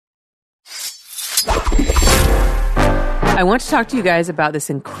I want to talk to you guys about this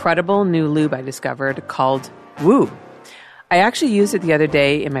incredible new lube I discovered called Woo. I actually used it the other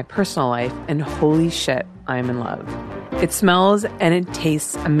day in my personal life, and holy shit, I'm in love. It smells and it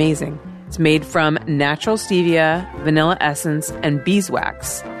tastes amazing. It's made from natural stevia, vanilla essence, and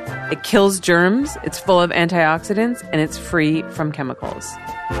beeswax. It kills germs, it's full of antioxidants, and it's free from chemicals.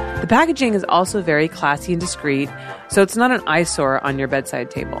 The packaging is also very classy and discreet, so it's not an eyesore on your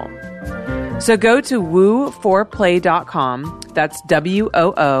bedside table. So go to woo4play.com, that's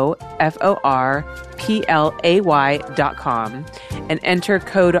WOOFORPLAY.com, and enter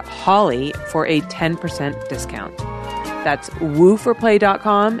code HOLLY for a 10% discount. That's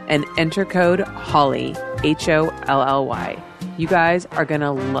wooforplay.com and enter code HOLLY, HOLLY. You guys are going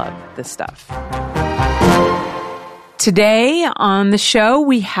to love this stuff. Today on the show,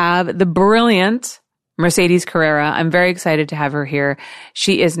 we have the brilliant Mercedes Carrera. I'm very excited to have her here.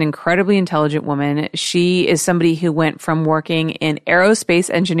 She is an incredibly intelligent woman. She is somebody who went from working in aerospace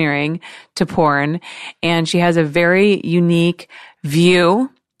engineering to porn, and she has a very unique view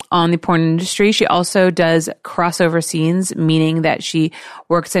on the porn industry. She also does crossover scenes, meaning that she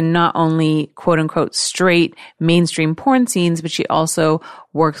works in not only quote unquote straight mainstream porn scenes, but she also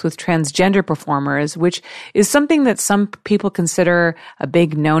works with transgender performers, which is something that some people consider a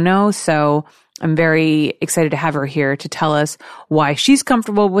big no-no. So I'm very excited to have her here to tell us why she's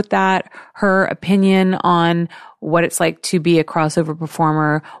comfortable with that, her opinion on what it's like to be a crossover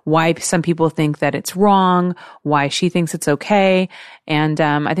performer, why some people think that it's wrong, why she thinks it's okay. And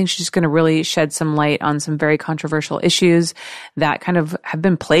I think she's just going to really shed some light on some very controversial issues that kind of have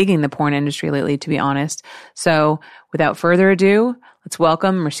been plaguing the porn industry lately, to be honest. So without further ado, let's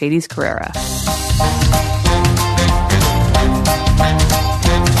welcome Mercedes Carrera.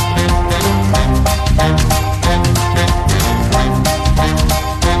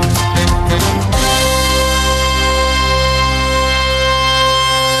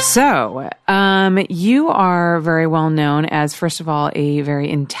 So, you are very well known as, first of all, a very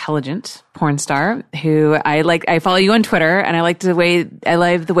intelligent porn star who I follow you on Twitter, and I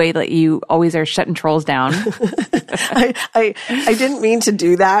love the way that you always are shutting trolls down. I didn't mean to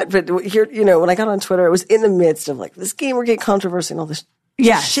do that, but here, when I got on Twitter, it was in the midst of like this Gamergate controversy and all this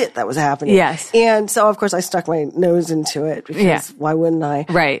shit that was happening. Yes. And so, of course, I stuck my nose into it because why wouldn't I?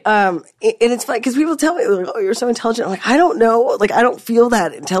 Right. And it's funny because people tell me, like, oh, you're so intelligent. I'm like, I don't know. Like, I don't feel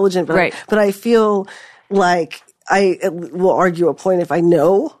that intelligent, but, but I feel like I will argue a point if I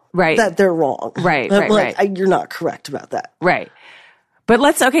know that they're wrong. Right. You're not correct about that. Right. But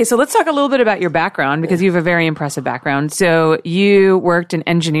let's talk a little bit about your background, because you have a very impressive background. So you worked in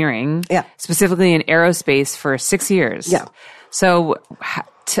engineering, specifically in aerospace, for 6 years. Yeah. So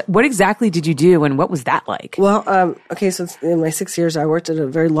what exactly did you do, and what was that like? Well, so in my 6 years, I worked at a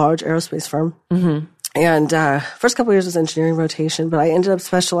very large aerospace firm. Mm-hmm. And first couple of years was engineering rotation, but I ended up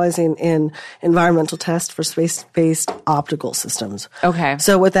specializing in environmental tests for space-based optical systems. Okay.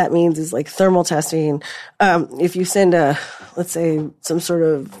 So what that means is like thermal testing. If you send let's say, some sort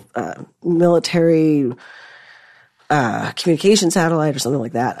of military communication satellite or something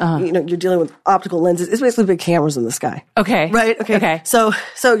like that. You're dealing with optical lenses. It's basically big cameras in the sky. Okay. Right? Okay. So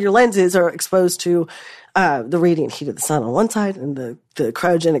your lenses are exposed to the radiant heat of the sun on one side and the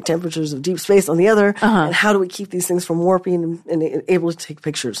cryogenic temperatures of deep space on the other. And how do we keep these things from warping and able to take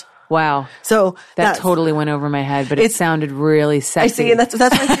pictures? Wow. So that totally went over my head, but it sounded really sexy. I see, and that's why.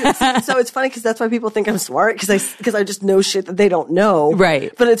 So it's funny because that's why people think I'm smart, because I just know shit that they don't know.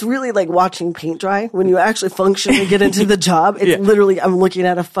 Right. But it's really like watching paint dry. When you actually functionally get into the job, it's literally I'm looking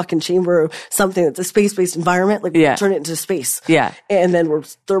at a fucking chamber of something that's a space-based environment. Like turn it into space. Yeah. And then we're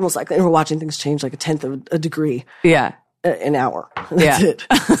thermal cycling and we're watching things change like a tenth of a degree. Yeah. An hour. That's it.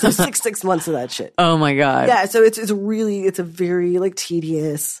 So six months of that shit. Oh my God. Yeah. So it's a very like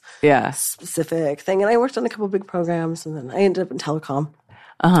tedious, specific thing. And I worked on a couple of big programs, and then I ended up in telecom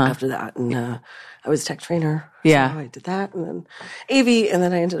after that. And I was a tech trainer. Yeah. So I did that, and then AV, and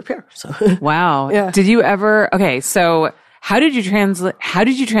then I ended up here. So wow. Yeah. Did you ever? Okay. So how did you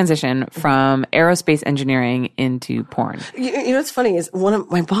transition from aerospace engineering into porn? You know what's funny is one of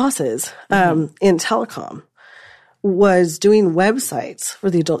my bosses in telecom was doing websites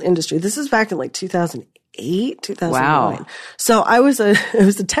for the adult industry. This is back in like 2008, 2009. Wow. So I was a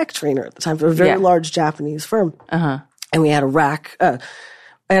tech trainer at the time for a very large Japanese firm. And we had a rack, I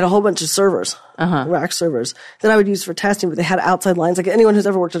had a whole bunch of servers, rack servers that I would use for testing, but they had outside lines. Like anyone who's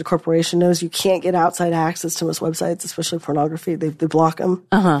ever worked at a corporation knows you can't get outside access to most websites, especially pornography. They block them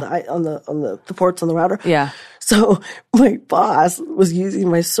on the ports on the router. Yeah. So my boss was using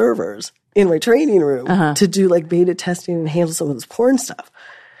my servers in my training room to do like beta testing and handle some of this porn stuff.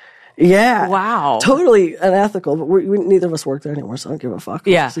 Yeah. Wow. Totally unethical, but neither of us work there anymore, so I don't give a fuck.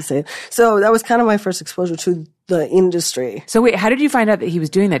 Yeah. So that was kind of my first exposure to the industry. So wait, how did you find out that he was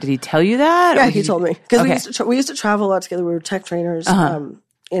doing that? Did he tell you that? Yeah, he told me. Because we used to travel a lot together. We were tech trainers.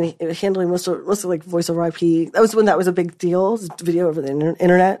 And handling mostly like voice over IP. That was when that was a big deal. Video over the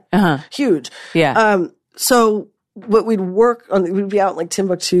internet. Huge. Yeah. So what we'd work on, we'd be out in like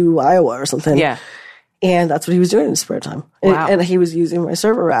Timbuktu, Iowa or something. Yeah. And that's what he was doing in his spare time. Wow. And he was using my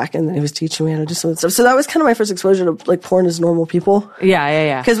server rack, and then he was teaching me how to do some of that stuff. So that was kind of my first exposure to like porn as normal people.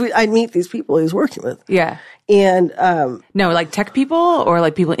 Yeah. Because I'd meet these people he was working with. Yeah. And no, like tech people or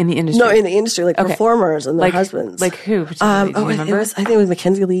like people in the industry? No, in the industry, like performers and their husbands. Like who? Do you remember? I think it was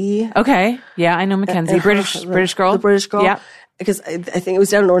Mackenzie Lee. Okay. Yeah, I know Mackenzie. British girl. The British girl. Yeah. Because I think it was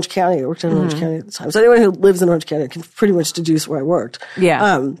down in Orange County. I worked down in Orange County at the time. So anyone who lives in Orange County can pretty much deduce where I worked.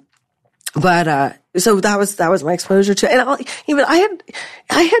 Yeah. So that was my exposure to, and even I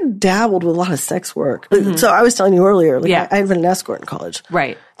had dabbled with a lot of sex work. So I was telling you earlier, like I had been an escort in college.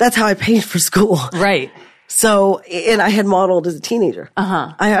 Right. That's how I paid for school. Right. So, and I had modeled as a teenager.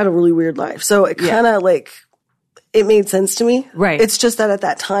 I had a really weird life. So it kind of like, it made sense to me. Right. It's just that at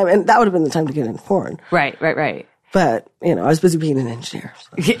that time, and that would have been the time to get into porn. Right. But, I was busy being an engineer.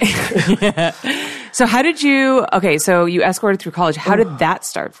 So. So how did you, so you escorted through college. How did that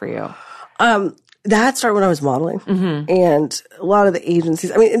start for you? That started when I was modeling. And a lot of the agencies,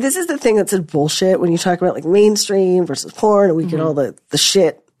 and this is the thing that's bullshit when you talk about like mainstream versus porn, and we get all the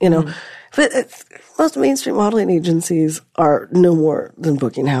shit, But most mainstream modeling agencies are no more than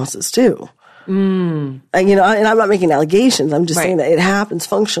booking houses too. And, and I'm not making allegations. I'm just saying that it happens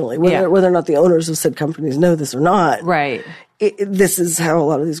functionally, whether or not the owners of said companies know this or not. Right. This is how a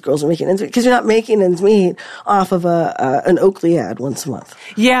lot of these girls are making ends meet, because you're not making ends meet off of an Oakley ad once a month.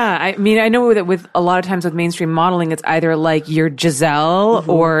 Yeah. I know that with a lot of times with mainstream modeling, it's either like you're Giselle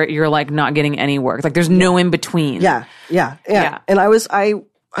or you're like not getting any work. Like there's no in between. Yeah. And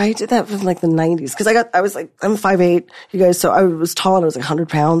I did that from like the 90s because I'm 5'8", you guys, so I was tall and I was like 100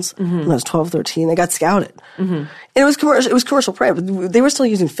 pounds when I was 12, 13. I got scouted. And it was commercial print, but they were still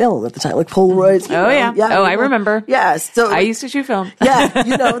using film at the time, like Polaroids. I remember. Yeah. So I used to shoot film. Yeah.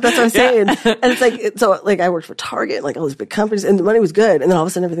 That's what I'm saying. And it's like, I worked for Target, like all these big companies, and the money was good. And then all of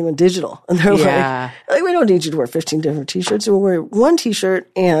a sudden everything went digital. And they're like, we don't need you to wear 15 different t-shirts. We'll wear one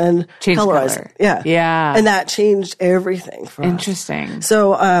t-shirt and colorize it. Yeah. Yeah. And that changed everything for us. Interesting.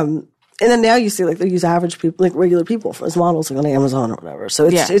 So, and then now you see like they use average people, like regular people as models, like on Amazon or whatever. So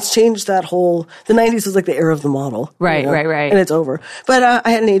it's changed that whole, the 90s was like the era of the model. Right. And it's over. But,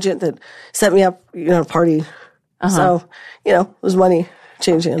 I had an agent that set me up, a party. So, it was money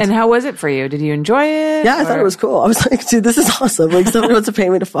change hands. And how was it for you? Did you enjoy it? Yeah, I thought it was cool. I was like, dude, this is awesome. Like somebody wants to pay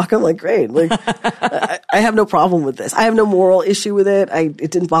me to fuck them. Like, great. Like, I have no problem with this. I have no moral issue with it. It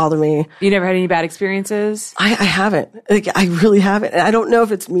didn't bother me. You never had any bad experiences? I haven't. Like, I really haven't. And I don't know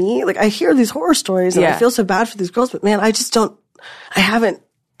if it's me. Like, I hear these horror stories and I feel so bad for these girls, but man, I haven't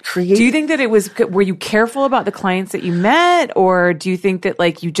created. Do you think that were you careful about the clients that you met, or do you think that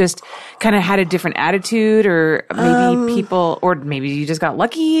like you just kind of had a different attitude, or maybe or maybe you just got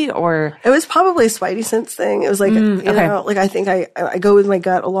lucky, or? It was probably a spidey sense thing. It was like, like I think I go with my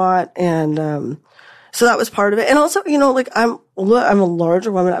gut a lot, and, so that was part of it. And also, like I'm a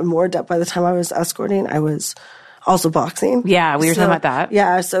larger woman. I'm more adept. By the time I was escorting, I was also boxing. Yeah, we were talking about that.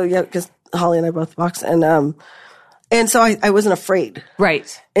 Yeah. So because Holly and I both box, and so I wasn't afraid.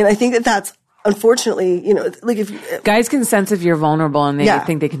 Right. And I think that's unfortunately, like if guys can sense if you're vulnerable and they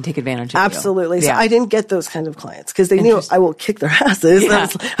think they can take advantage of you. Absolutely. So I didn't get those kind of clients because they knew I will kick their asses. Yeah.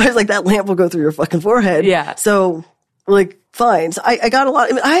 I was like, that lamp will go through your fucking forehead. Yeah. So like, fine. So I got a lot.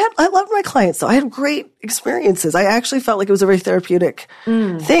 I loved my clients though. I had great experiences. I actually felt like it was a very therapeutic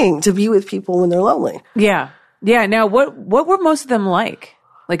thing to be with people when they're lonely. Yeah. Yeah. Now, what were most of them like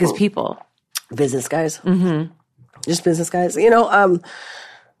as people? Business guys. Just business guys,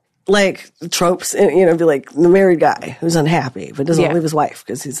 like tropes, be like the married guy who's unhappy but doesn't want to leave his wife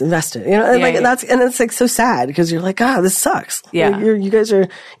because he's invested, and it's like so sad because you're like, this sucks. Yeah, like, you guys are.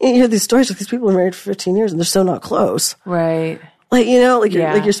 You hear these stories like these people are married for 15 years and they're so not close, right? Like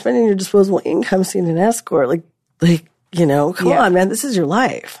you're spending your disposable income seeing an escort, come on, man, this is your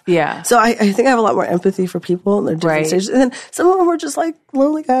life. Yeah. So I think I have a lot more empathy for people and their different stages. And then some of them were just like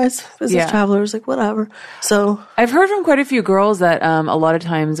lonely guys, business travelers, like whatever. So I've heard from quite a few girls that a lot of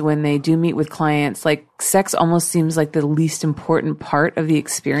times when they do meet with clients, like sex almost seems like the least important part of the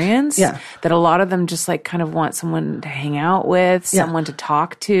experience. Yeah. That a lot of them just like kind of want someone to hang out with, someone to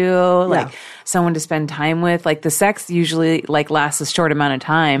talk to, someone to spend time with. Like the sex usually like lasts a short amount of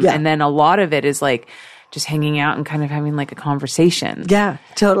time. Yeah. And then a lot of it is like just hanging out and kind of having like a conversation. Yeah,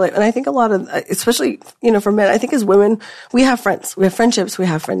 totally. And I think a lot of, especially, for men, I think as women, we have friends, we have friendships, we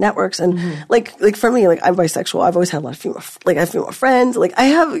have friend networks. And like for me, like I'm bisexual. I've always had a lot of female, I have female friends. Like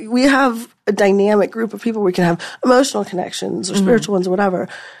we have a dynamic group of people where we can have emotional connections or spiritual ones or whatever.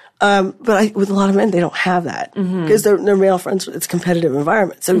 But with a lot of men, they don't have that because they're male friends. It's a competitive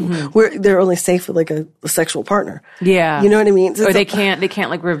environment. So they're only safe with like a sexual partner. Yeah. You know what I mean? So or they can't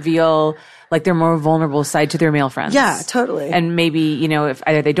like reveal like their more vulnerable side to their male friends. Yeah, totally. And maybe, if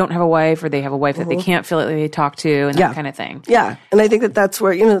either they don't have a wife or they have a wife that they can't feel like they talk to and that kind of thing. Yeah. And I think that's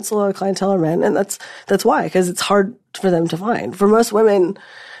where, it's a lot of clientele are men. And that's why, because it's hard for them to find. For most women,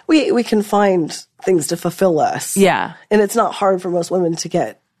 we can find things to fulfill us. Yeah. And it's not hard for most women to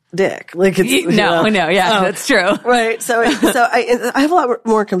get dick. Like it's no, yeah, that's true. Right. So I have a lot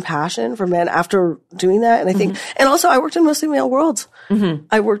more compassion for men after doing that. And I think, and also I worked in mostly male worlds.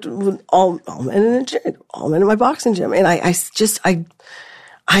 I worked with all men in a gym, all men in my boxing gym. And I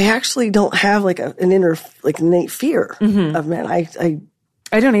actually don't have like an inner, like innate fear of men.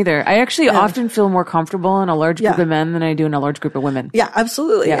 I don't either. I actually often feel more comfortable in a large group of men than I do in a large group of women. Yeah,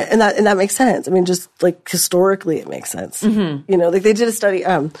 absolutely. Yeah. And that makes sense. I mean, just like historically it makes sense. Like they did a study,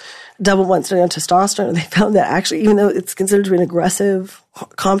 double-blind study on testosterone, and they found that actually, even though it's considered to be an aggressive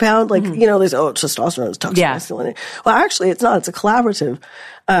compound, like, there's, testosterone is toxic masculinity. Well, actually it's not. It's a collaborative,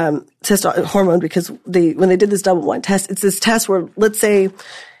 hormone because when they did this double-blind test, it's this test where, let's say,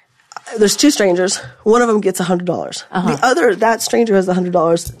 there's two strangers. One of them gets $100. That stranger has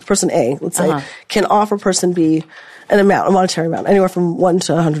 $100. Person A, let's say, can offer person B a monetary amount, anywhere from $1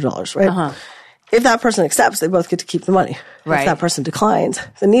 to $100, right? If that person accepts, they both get to keep the money. Right. If that person declines,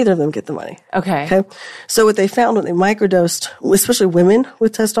 then neither of them get the money. Okay. So what they found when they microdosed, especially women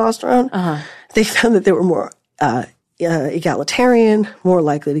with testosterone, they found that they were more egalitarian, more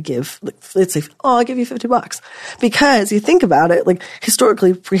likely to give, let's say, I'll give you $50. Because you think about it, like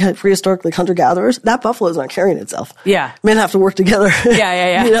historically, prehistorically, hunter-gatherers, that buffalo is not carrying itself. Yeah. Men have to work together.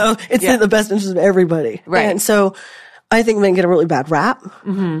 Yeah. It's in the best interest of everybody. Right. And so I think men get a really bad rap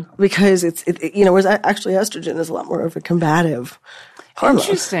because whereas actually estrogen is a lot more of a combative hormone.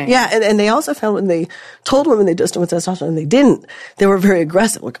 Interesting. Yeah, and they also found when they told women they dosed them with testosterone and they didn't, they were very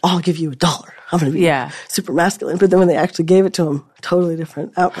aggressive. Like, I'll give you $1. I'm going to be super masculine. But then when they actually gave it to them, totally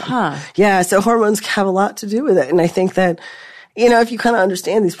different outcome. Yeah, so hormones have a lot to do with it. And I think that, if you kind of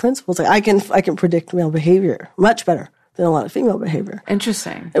understand these principles, like I can predict male behavior much better than a lot of female behavior.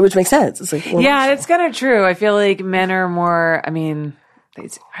 Interesting. Which makes sense. It's like, it's kind of true. I feel like men are more,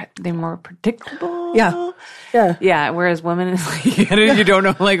 they're more predictable. Yeah. Whereas women is like, you don't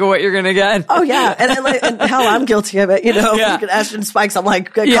know like what you're gonna get. Oh yeah, and hell, I'm guilty of it. Fucking estrogen spikes. I'm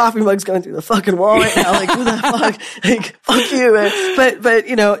like, coffee mugs going through the fucking wall right now. Like, who the fuck? Like, fuck you.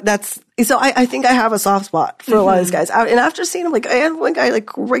 But that's. So I think I have a soft spot for a lot of these guys. And after seeing him, like, I had one guy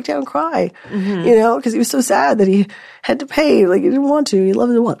like break down and cry, because he was so sad that he had to pay. Like, he didn't want to. He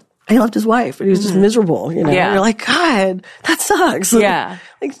loved his wife, and he was just miserable, And you're like, God, that sucks. Yeah.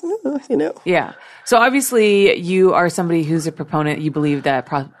 Yeah. So obviously you are somebody who's a proponent. You believe that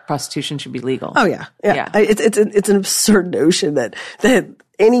prostitution should be legal. Oh yeah. It's an absurd notion that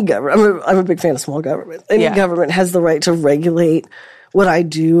any government, I'm a big fan of small government. Any government has the right to regulate what I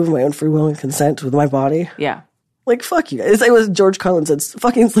do of my own free will and consent with my body. Yeah. Like, fuck you guys. It's like what George Carlin said,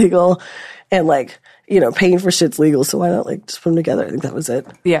 fucking's legal. And like, paying for shit's legal. So why not like just put them together? I think that was it.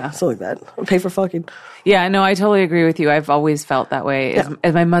 Yeah. Something like that. Or pay for fucking. Yeah, no, I totally agree with you. I've always felt that way. Yeah.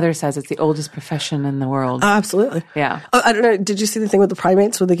 As my mother says, it's the oldest profession in the world. Absolutely. Yeah. Oh, I don't know. Did you see the thing with the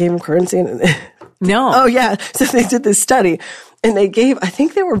primates where they gave them currency? No. Oh yeah. So they did this study and they gave, I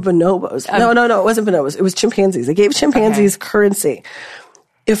think they were bonobos. No, it wasn't bonobos. It was chimpanzees. They gave chimpanzees currency.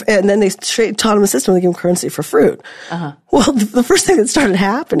 And then they taught them a system. They gave them currency for fruit. Well, the first thing that started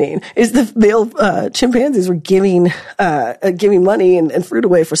happening is the male chimpanzees were giving money and fruit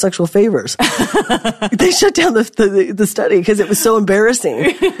away for sexual favors. They shut down the study because it was so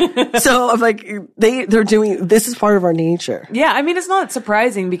embarrassing. So I'm like, they're doing this is part of our nature. Yeah, I mean, it's not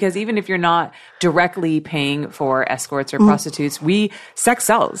surprising because even if you're not directly paying for escorts or prostitutes, sex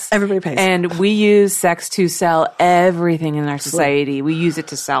sells. Everybody pays, and we use sex to sell everything in our society. We use it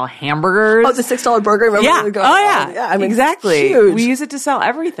to sell hamburgers. Oh, the $6 burger. Remember yeah. I mean, exactly. Huge. We use it to sell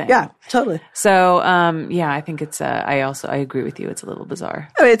everything. Yeah, totally. So, I think it's. I agree with you. It's a little bizarre.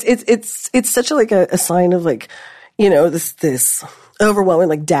 I mean, it's such a sign of like, this overwhelming,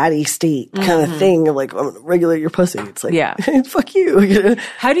 like daddy state kind of thing of like, I'm gonna regulate your pussy. It's like, fuck you.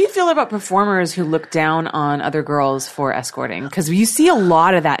 How do you feel about performers who look down on other girls for escorting? Because you see a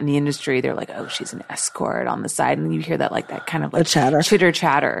lot of that in the industry. They're like, oh, she's an escort on the side. And you hear that like that kind of like chitter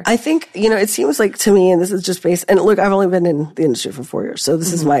chatter. I think, it seems like to me, and this is just based, and look, I've only been in the industry for 4 years. So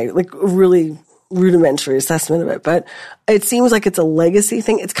this is my like really rudimentary assessment of it, but it seems like it's a legacy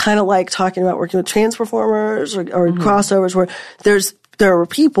thing. It's kind of like talking about working with trans performers or crossovers where there were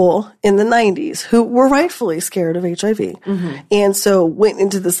people in the 90s who were rightfully scared of HIV. And so went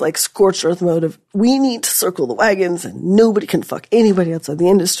into this like scorched earth mode of we need to circle the wagons and nobody can fuck anybody outside the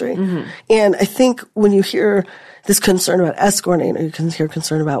industry. And I think when you hear this concern about escorting, or you can hear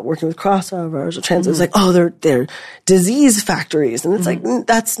concern about working with crossovers or trans, it's like, oh, they're disease factories. And it's like,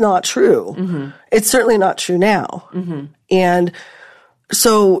 that's not true. It's certainly not true now. And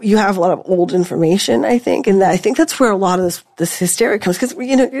so you have a lot of old information, I think, and I think that's where a lot of this hysteria comes. Because, I'm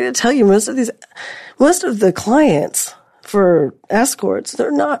going to tell you, most of the clients for escorts,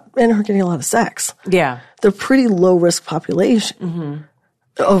 they're not men who are getting a lot of sex. Yeah. They're pretty low risk population.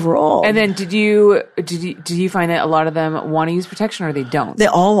 Overall. And then did you find that a lot of them want to use protection or they don't? They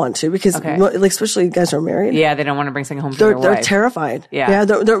all want to because like especially guys who are married. Yeah, they don't want to bring something home to their wife. They're terrified. Yeah.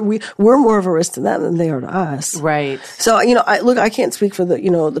 We're more of a risk to them than they are to us. Right. So, I can't speak for the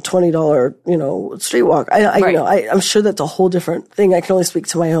 $20, street walk. I'm sure that's a whole different thing. I can only speak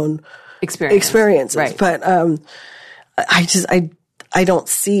to my own experiences. Right. But I don't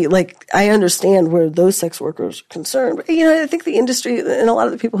see, like, I understand where those sex workers are concerned. But, I think the industry and a lot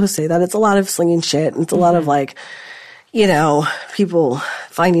of the people who say that, it's a lot of slinging shit. And it's a lot of like, people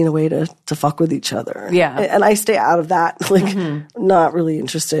finding a way to fuck with each other. Yeah. And I stay out of that, like, not really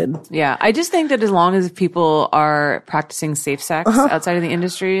interested. Yeah. I just think that as long as people are practicing safe sex outside of the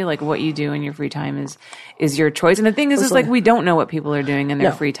industry, like what you do in your free time is your choice. And the thing is like, we don't know what people are doing in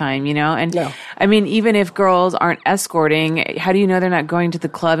their free time, And I mean, even if girls aren't escorting, how do you know they're not going to the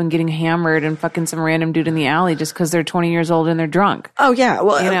club and getting hammered and fucking some random dude in the alley just because they're 20 years old and they're drunk? Oh yeah.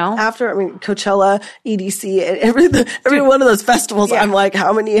 Well, after, Coachella, EDC, and every one of those festivals, I'm like,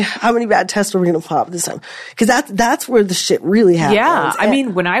 how many bad tests are we going to pop this time? Because that's where the shit really happens. Yeah. I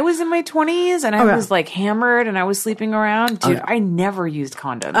mean, when I was in my 20s and I was like hammered and I was sleeping around, dude, I never used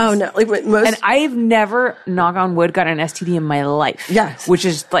condoms. Oh no. And I've never, knock on wood, got an STD in my life. Yes. Which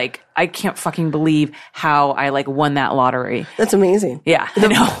is like, I can't fucking believe how I like won that lottery. That's amazing. Yeah. I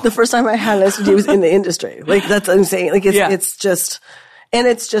know. The first time I had an STD was in the industry. Like that's insane. Like it's just, and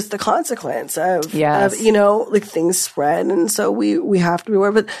it's just the consequence of like things spread. And so we have to be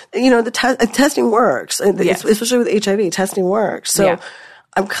aware, but the testing works, especially with HIV, testing works. So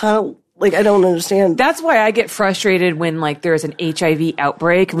I'm kind of, like, I don't understand. That's why I get frustrated when, like, there's an HIV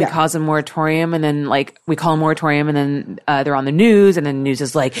outbreak and we cause a moratorium and then, like, we call a moratorium and then they're on the news and then the news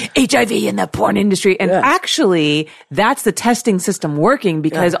is like, HIV in the porn industry. And actually, that's the testing system working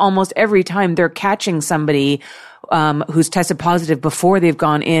because almost every time they're catching somebody who's tested positive before they've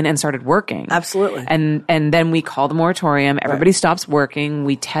gone in and started working. Absolutely. And then we call the moratorium. Everybody stops working.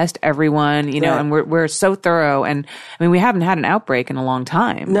 We test everyone, and we're so thorough. And I mean, we haven't had an outbreak in a long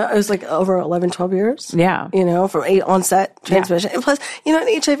time. No, it was like over 11, 12 years. Yeah. From onset transmission. And plus,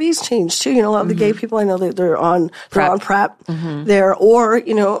 and HIV's changed too. A lot of the gay people I know, they're on PrEP. They're, or,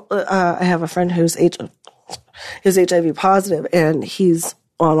 I have a friend who's HIV positive and he's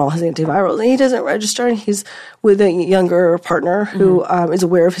on all his antivirals, and he doesn't register, and he's with a younger partner who is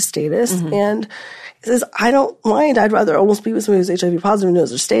aware of his status, and he says, I don't mind, I'd rather almost be with somebody who's HIV positive and knows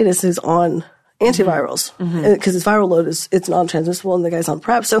their status is on antivirals, because his viral load it's non-transmissible, and the guy's on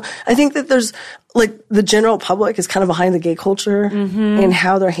PrEP. So I think that there's, like, the general public is kind of behind the gay culture and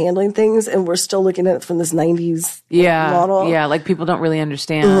how they're handling things, and we're still looking at it from this 90s model. Yeah, like people don't really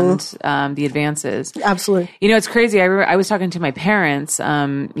understand the advances. Absolutely. It's crazy. I was talking to my parents,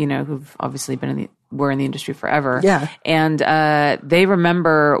 who've obviously been were in the industry forever. Yeah. And they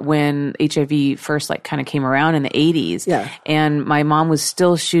remember when HIV first kind of came around in the 80s. Yeah. And my mom was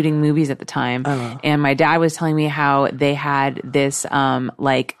still shooting movies at the time. Oh. And my dad was telling me how they had this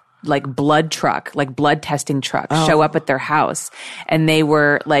blood truck, like blood testing truck show up at their house. And they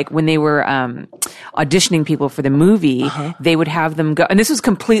were when they were auditioning people for the movie, they would have them go, and this was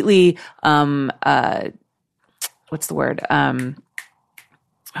completely what's the word?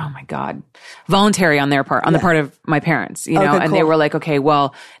 oh my God, voluntary on their part, on the part of my parents, you know, and they were like, okay,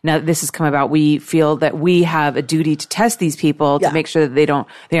 well, now that this has come about, we feel that we have a duty to test these people to make sure that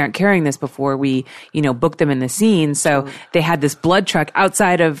they aren't carrying this before we, you know, book them in the scene. So they had this blood truck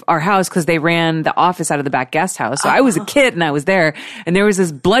outside of our house because they ran the office out of the back guest house. So I was a kid and I was there, and there was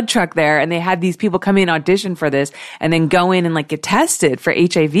this blood truck there, and they had these people come in, audition for this, and then go in and like get tested for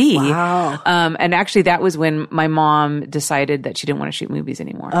HIV. Wow. And actually that was when my mom decided that she didn't want to shoot movies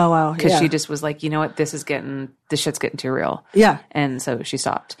anymore. Oh, wow. Because she just was like, you know what, this shit's getting too real. Yeah. And so she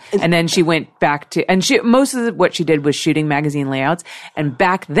stopped. And then she went back to, and most of what she did was shooting magazine layouts. And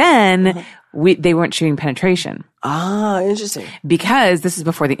back then, they weren't shooting penetration. Ah, interesting. Because this is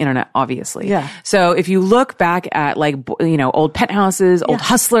before the internet, obviously. Yeah. So if you look back at like, you know, old penthouses, old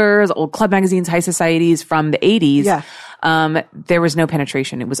hustlers, old club magazines, high societies from the 80s, there was no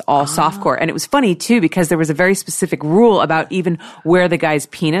penetration. It was all softcore. And it was funny too, because there was a very specific rule about even where the guy's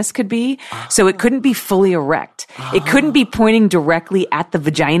penis could be. So it couldn't be fully erect. It couldn't be pointing directly at the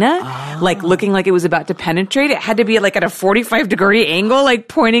vagina, like looking like it was about to penetrate. It had to be like at a 45-degree angle, like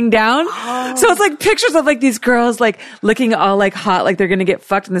pointing down. So it's like pictures of like these girls like looking all like hot, like they're going to get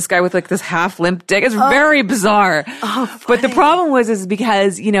fucked, and this guy with like this half limp dick. It's very bizarre. But the problem is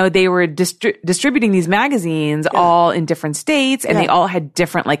because, you know, they were distributing these magazines all in different states, and they all had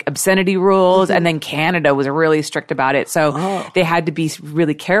different like obscenity rules. And then Canada was really strict about it. So they had to be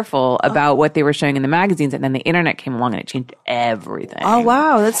really careful about what they were showing in the magazines. And then the internet came along and it changed everything. Oh,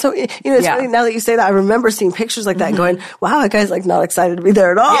 wow. That's so, you know, it's funny now that you say that. I remember seeing pictures like that and going, wow, that guy's like not excited to be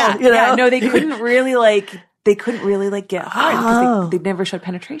there at all. Yeah. You know? Yeah. No, they couldn't really get hard because they never showed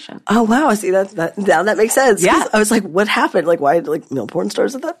penetration. Oh, wow. See, that now that makes sense. Yeah. I was like, what happened? Like, why, like, male porn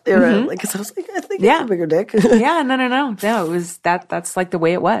stars at that era? Like, cause I was like, I think it's a bigger dick. Yeah, no. It was that's like the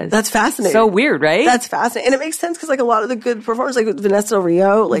way it was. That's fascinating. So weird, right? That's fascinating. And it makes sense because like a lot of the good performers, like Vanessa Del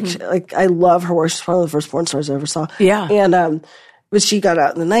Rio, like I love her work. She's one of the first porn stars I ever saw. Yeah. And, but she got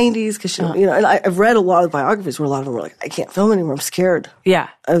out in the 90s because she, you know, and I've read a lot of biographies where a lot of them were like, I can't film anymore. I'm scared. Yeah.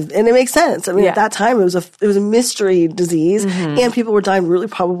 And it makes sense. I mean, at that time, it was a mystery disease, and people were dying really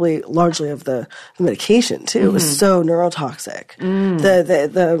probably largely of the medication too. It was so neurotoxic.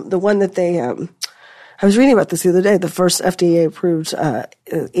 The one that they, I was reading about this the other day. The first FDA approved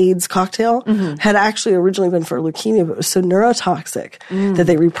AIDS cocktail had actually originally been for leukemia, but it was so neurotoxic that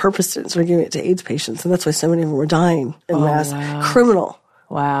they repurposed it and started giving it to AIDS patients. And that's why so many of them were dying en masse. Wow. Criminal.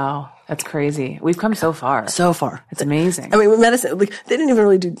 Wow. That's crazy. We've come so far. So far. It's amazing. I mean, with medicine, like, they didn't even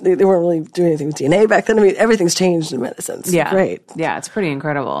really they weren't really doing anything with DNA back then. I mean, everything's changed in medicine. It's great. Yeah, it's pretty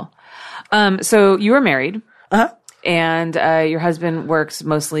incredible. So you were married. And your husband works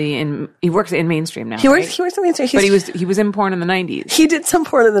mostly in mainstream now. He works in mainstream. But he was in porn in the 90s. He did some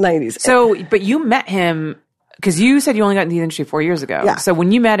porn in the 90s. So, but you met him because you said you only got into the industry 4 years ago. Yeah. So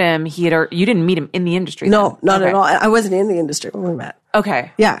when you met him, you didn't meet him in the industry. No, then? not at all. I wasn't in the industry when we met.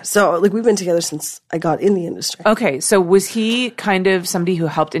 Okay. Yeah. So like we've been together since I got in the industry. Okay. So was he kind of somebody who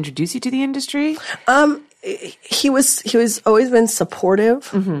helped introduce you to the industry? He was always been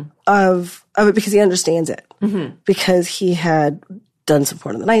supportive of it because he understands it. Because he had done some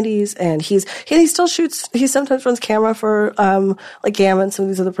porn in the 90s, and he still shoots. He sometimes runs camera for like Gamma and some of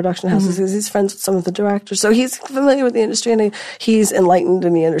these other production houses. He's friends with some of the directors, so he's familiar with the industry, and he's enlightened,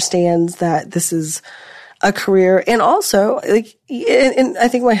 and he understands that this is a career. And also, like, and I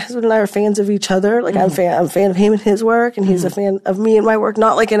think my husband and I are fans of each other. Like, I'm a fan of him and his work, and he's a fan of me and my work.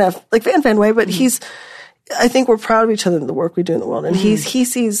 Not like in a like fan way, but I think we're proud of each other in the work we do in the world. And he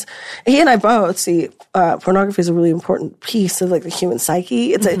and I both see, pornography is a really important piece of like the human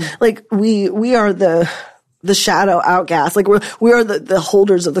psyche. It's like we are the shadow outcast. Like we are the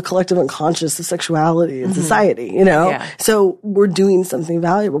holders of the collective unconscious of sexuality in society, you know? Yeah. So we're doing something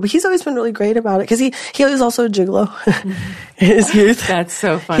valuable. But he's always been really great about it because he was also a gigolo in his youth. That's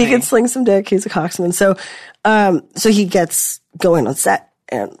so funny. He could sling some dick. He's a coxman. So he gets going on set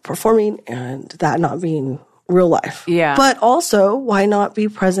and performing, and that not being real life. Yeah. But also, why not be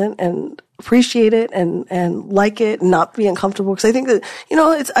present and appreciate it and like it and not be uncomfortable? Because I think that, you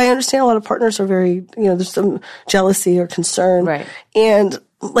know, I understand a lot of partners are very, you know, there's some jealousy or concern. Right. And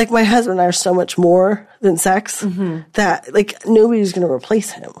like my husband and I are so much more than sex that like nobody's going to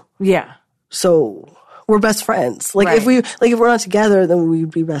replace him. Yeah. So we're best friends. Like if we're not together, then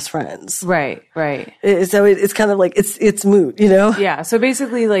we'd be best friends. Right, right. So it's kind of like it's moot, you know? Yeah. So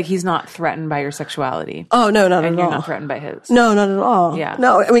basically, like he's not threatened by your sexuality. Oh no, not at all. And you're not threatened by his. No, not at all. Yeah.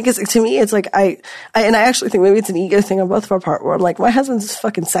 No, I mean, because to me, it's like I actually think maybe it's an ego thing on both of our part where I'm like, my husband's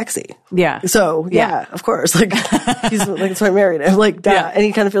fucking sexy. Yeah. So yeah, of course, like he's like that's why I married him. Like that, and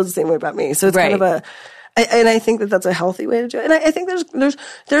he kind of feels the same way about me. So it's kind of And I think that that's a healthy way to do it. And I think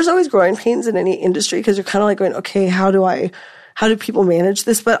there's always growing pains in any industry because you're kind of like going, okay, how do people manage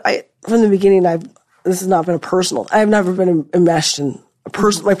this? But from the beginning, this has not been I've never been enmeshed in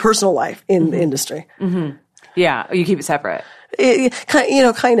my personal life in the industry. Mm-hmm. Yeah. You keep it separate.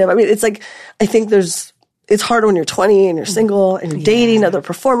 Kind of. I mean, it's like, I think it's hard when you're 20 and you're single and you're dating other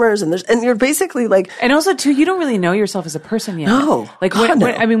performers and you're basically like. And also too, you don't really know yourself as a person yet. No. Like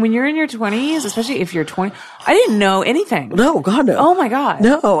when you're in your 20s, especially if you're 20, I didn't know anything. No, God, no. Oh my God.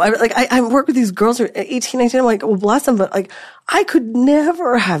 No. I work with these girls who are 18, 19. I'm like, well, bless them. But like, I could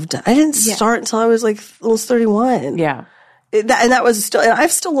never have done. I didn't start until I was like almost 31. Yeah. And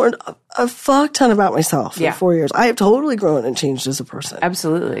I've still learned a fuck ton about myself in 4 years. I have totally grown and changed as a person.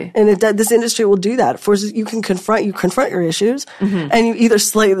 Absolutely. And this industry will do that. Forces you can confront your issues, and you either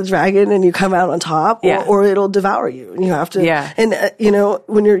slay the dragon and you come out on top, or it'll devour you. And you have to. Yeah. And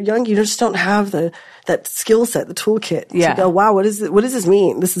when you're young, you just don't have that skill set, the toolkit to go, wow, what does this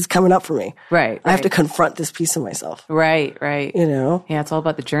mean? This is coming up for me. Right. I have to confront this piece of myself. Right. Right. Yeah, it's all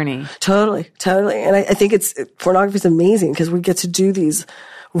about the journey. Totally. And I think pornography is amazing because we get to do these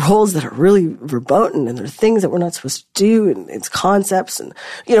roles that are really verboten and they're things that we're not supposed to do and it's concepts and,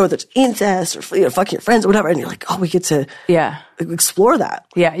 whether it's incest or fucking your friends or whatever. And you're like, oh, we get to explore that.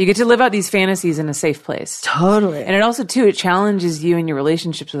 Yeah. You get to live out these fantasies in a safe place. Totally. And it also too, it challenges you in your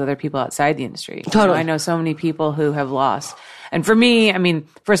relationships with other people outside the industry. Totally. I know so many people who have lost. And for me, I mean,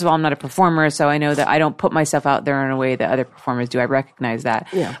 first of all, I'm not a performer, so I know that I don't put myself out there in a way that other performers do. I recognize that.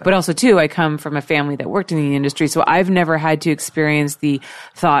 Yeah. But also, too, I come from a family that worked in the industry, so I've never had to experience the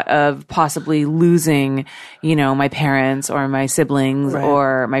thought of possibly losing, my parents or my siblings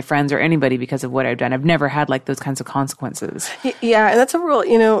or my friends or anybody because of what I've done. I've never had like those kinds of consequences. Yeah, and that's a real,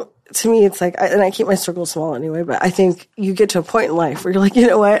 to me, it's like, and I keep my circle small anyway, but I think you get to a point in life where you're like, you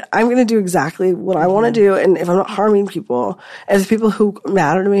know what? I'm going to do exactly what I want to do. And if I'm not harming people, and the people who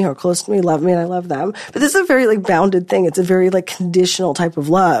matter to me, who are close to me, love me, and I love them. But this is a very like bounded thing. It's a very like conditional type of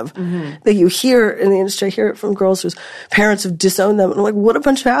love that you hear in the industry. I hear it from girls whose parents have disowned them. And I'm like, what a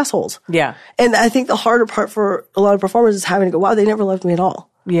bunch of assholes. Yeah. And I think the harder part for a lot of performers is having to go, wow, they never loved me at all.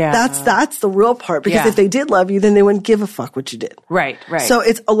 Yeah. That's the real part because if they did love you, then they wouldn't give a fuck what you did. Right. So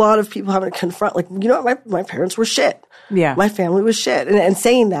it's a lot of people having to confront, like, my parents were shit. Yeah. My family was shit. And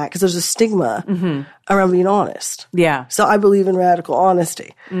saying that because there's a stigma around being honest. Yeah. So I believe in radical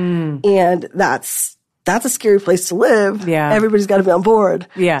honesty. And that's a scary place to live. Yeah. Everybody's got to be on board.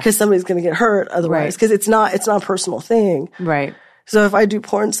 Yeah. Because somebody's going to get hurt otherwise. Because it's not a personal thing. Right. So if I do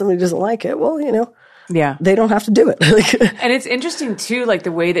porn, somebody doesn't like it, well, yeah. they don't have to do it. And it's interesting too, like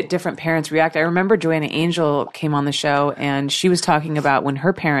the way that different parents react. I remember Joanna Angel came on the show and she was talking about when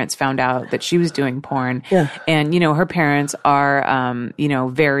her parents found out that she was doing porn. Yeah. And, her parents are,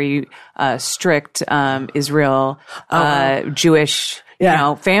 very strict, Israel, Jewish,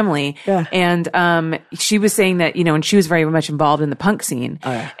 family. Yeah. And she was saying that, and she was very much involved in the punk scene.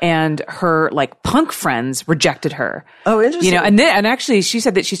 Oh, yeah. And her like punk friends rejected her. Oh, interesting. And actually she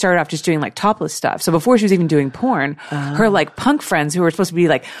said that she started off just doing like topless stuff. So before she was even doing porn, her like punk friends who were supposed to be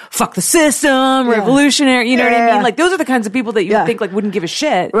like, fuck the system, revolutionary, you know what I mean? Like those are the kinds of people that you would think like wouldn't give a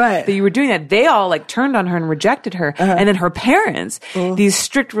shit that you were doing that. They all like turned on her and rejected her. And then her parents, these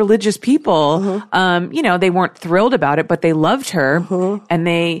strict religious people, they weren't thrilled about it, but they loved her. And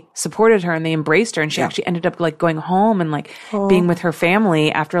they supported her and they embraced her. And she actually ended up like going home and like being with her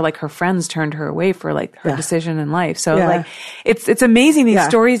family after like her friends turned her away for like her decision in life. So like it's amazing these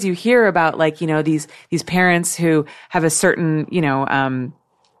stories you hear about like, these parents who have a certain,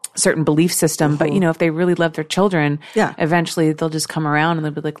 certain belief system, but if they really love their children, eventually they'll just come around and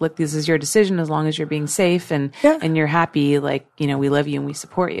they'll be like, look, this is your decision as long as you're being safe and you're happy, like, we love you and we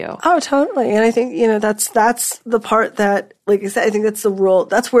support you. Oh, totally. And I think, that's the part that, like I said, I think that's the rule.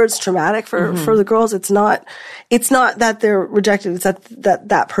 That's where it's traumatic for the girls. It's not that they're rejected. It's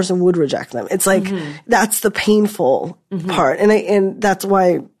that person would reject them. It's like, that's the painful part. And that's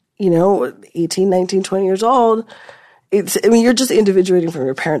why, 18, 19, 20 years old, you're just individuating from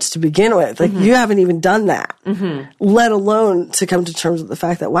your parents to begin with. Like, you haven't even done that, let alone to come to terms with the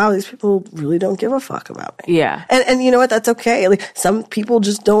fact that, wow, these people really don't give a fuck about me. Yeah. And you know what? That's okay. Like, some people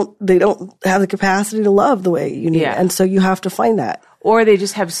just don't have the capacity to love the way you need. And so you have to find that. Or they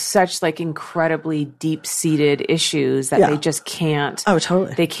just have such like incredibly deep-seated issues that they just can't. Oh,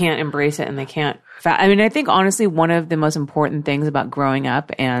 totally. They can't embrace it and they can't. I think honestly, one of the most important things about growing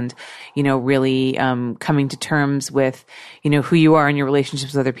up and, really coming to terms with, who you are in your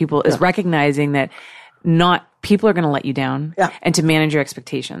relationships with other people is recognizing that not people are going to let you down and to manage your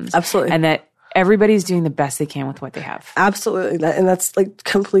expectations. Absolutely. And that everybody's doing the best they can with what they have. Absolutely. And that's like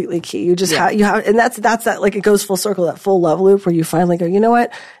completely key. You just have, and that's that, like it goes full circle, that full love loop where you finally go, you know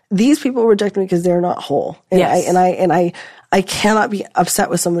what? These people reject me because they're not whole. And I cannot be upset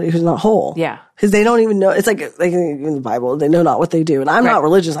with somebody who's not whole. Yeah. Because they don't even know. It's like in the Bible, they know not what they do. And I'm not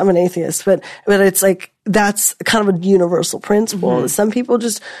religious. I'm an atheist. But it's like, that's kind of a universal principle. Some people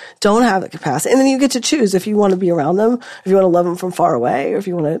just don't have the capacity. And then you get to choose if you want to be around them, if you want to love them from far away, or if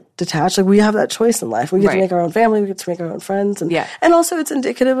you want to detach. Like we have that choice in life. We get to make our own family. We get to make our own friends. And also it's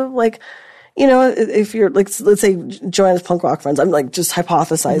indicative of like, you know, if you're like, let's say Joanna's punk rock friends, I'm like just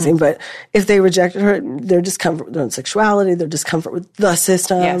hypothesizing, but if they rejected her, their discomfort with their own sexuality, their discomfort with the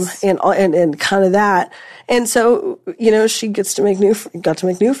system and kind of that. And so, you know, she got to make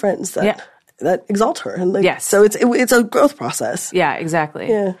new friends that exalt her. And like, so it's a growth process. Yeah, exactly.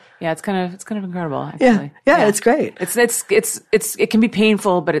 Yeah. Yeah. It's kind of incredible, actually. Yeah. It's great. It can be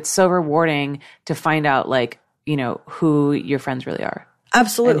painful, but it's so rewarding to find out like, you know, who your friends really are.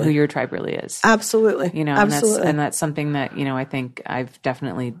 Absolutely. And who your tribe really is. Absolutely. You know, and that's something that, you know, I think I've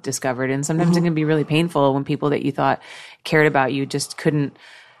definitely discovered. And sometimes it can be really painful when people that you thought cared about you just couldn't,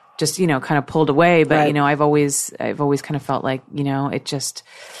 just, you know, kind of pulled away. But, you know, I've always kind of felt like, you know, it just,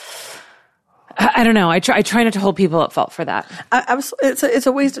 I don't know. I try not to hold people at fault for that. Absolutely. It's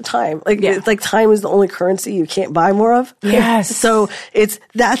a waste of time. Like, it's like time is the only currency you can't buy more of. Yes. So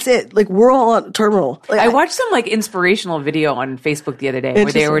that's it. Like we're all on terminal. Like I watched some like inspirational video on Facebook the other day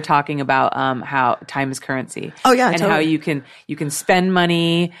where they were talking about, how time is currency. Oh yeah. And totally. How you can spend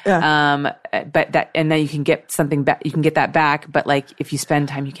money, but then you can get something back, you can get that back. But like if you spend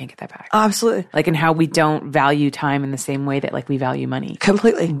time, you can't get that back. Absolutely. Like, and how we don't value time in the same way that like we value money.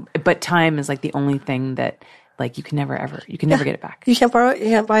 Completely. But time is like the only thing that like you can never get it back. You can't borrow it. You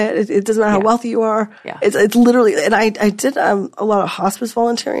can't buy it. It doesn't matter how wealthy you are. Yeah. It's literally, and I did a lot of hospice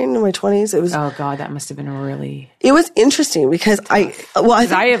volunteering in my 20s. It was, oh God, that must have been it was interesting because I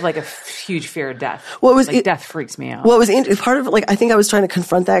have like a huge fear of death. Death freaks me out. Well, it was part of it. Like, I think I was trying to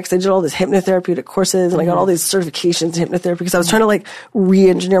confront that because I did all this hypnotherapeutic courses and I got all these certifications in hypnotherapy because I was trying to like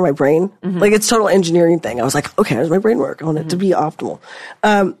re-engineer my brain. Like it's total engineering thing. I was like, okay, how does my brain work? I want it to be optimal.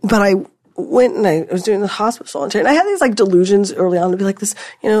 But I went and I was doing the hospice volunteering. I had these like delusions early on to be like this,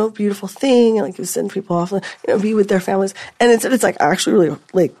 you know, beautiful thing, and like you send people off, and, you know, be with their families. And it's like actually really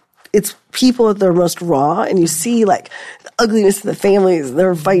like it's people at their most raw, and you see like the ugliness of the families.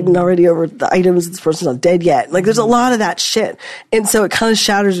 They're fighting already over the items. This person's not dead yet. Like there's a lot of that shit, and so it kind of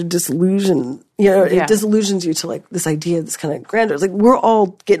shatters your disillusion. You know, it disillusions you to like this idea, this kind of grandeur. It's like we're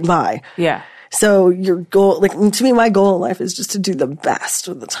all getting by. Yeah. So your goal, like to me, my goal in life is just to do the best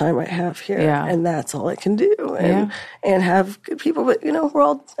with the time I have here. Yeah. And that's all I can do. And have good people. But, you know, we're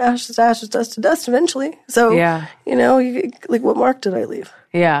all ashes to ashes, dust to dust eventually. So, you know, like what mark did I leave?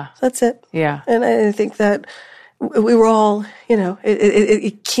 Yeah. That's it. Yeah. And I think that we were all, you know,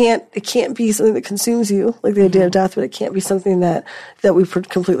 it can't be something that consumes you, like the idea of death, but it can't be something that we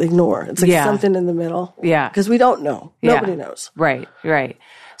completely ignore. It's like something in the middle. Yeah. Because we don't know. Nobody knows. Right. Right.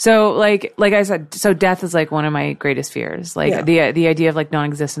 So like I said, so death is like one of my greatest fears. Like the idea of like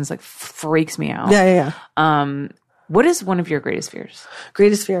non-existence like freaks me out. Yeah. What is one of your greatest fears?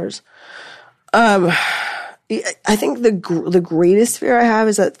 Greatest fears. I think the greatest fear I have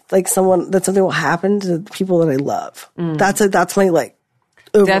is that like something will happen to the people that I love. That's my like.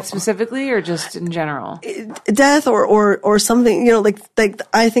 Death specifically, or just in general? Death or something, you know, like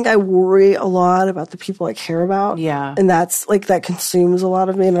I think I worry a lot about the people I care about. Yeah. And that's like, that consumes a lot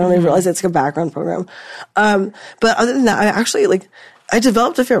of me, and I don't even realize it's like a background program. But other than that, I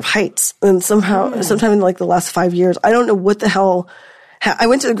developed a fear of heights, and sometime in like the last 5 years, I don't know what the hell. I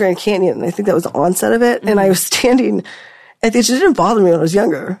went to the Grand Canyon, and I think that was the onset of it, and I was standing. It just didn't bother me when I was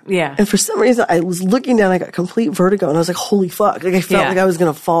younger. Yeah. And for some reason, I was looking down, I got complete vertigo, and I was like, holy fuck. Like, I felt like I was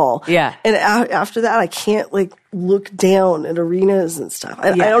going to fall. Yeah. And after that, I can't, like, look down at arenas and stuff.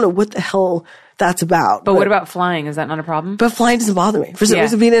 I don't know what the hell that's about. But what about flying? Is that not a problem? But flying doesn't bother me. For some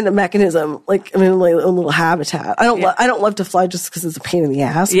reason, being in a mechanism, like, I'm in my own little habitat. I don't love to fly just because it's a pain in the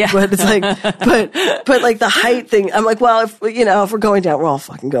ass. Yeah. But it's like, but like the height thing, I'm like, well, if we're going down, we're all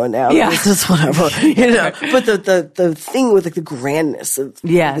fucking going down. Yeah. It's just whatever, you know. But the thing with like the grandness of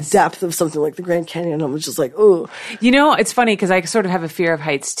the depth of something like the Grand Canyon, I'm just like, oh. You know, it's funny because I sort of have a fear of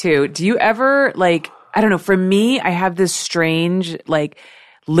heights too. Do you ever like, I don't know, for me, I have this strange, like,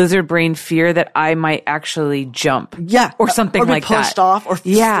 lizard brain fear that I might actually jump. Yeah. Or something like that. Or be pushed off or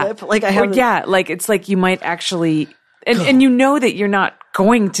flip. Like I have. Like it's like you might actually, and you know that you're not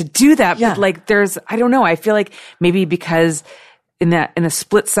going to do that. Yeah. But like I don't know. I feel like maybe because in a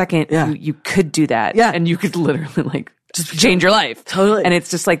split second, you could do that. Yeah. And you could literally like change your life. Totally. And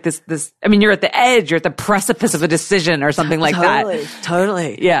it's just like this, I mean, you're at the edge, you're at the precipice of a decision or something like that.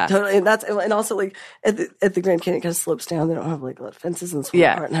 Totally. Yeah. Totally. And also like at the Grand Canyon, it kind of slopes down. They don't have like a lot of fences and swim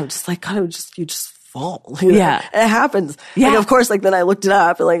part. And I'm just like, God, you just fall. You know? Yeah. And it happens. Yeah. Like, of course, like then I looked it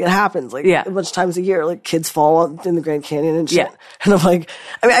up and like it happens like a bunch of times a year, like kids fall in the Grand Canyon and shit. Yeah. And I'm like,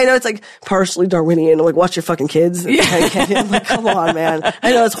 I mean, I know it's like partially Darwinian, like watch your fucking kids in the Grand Canyon. I'm like, come on, man.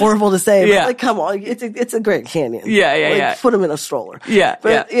 I know it's horrible to say, but like, come on. It's a Grand Canyon. Yeah. Put them in a stroller. Yeah.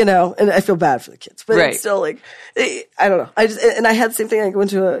 But, you know, and I feel bad for the kids, but it's still like, I don't know. I had the same thing. I went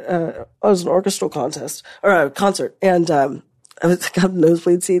to I was an orchestral contest or a concert and, I got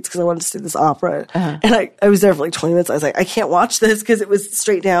nosebleed seats because I wanted to see this opera. And I was there for like 20 minutes. I was like, I can't watch this because it was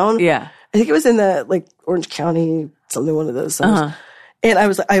straight down. Yeah. I think it was in the like Orange County, something, one of those. And I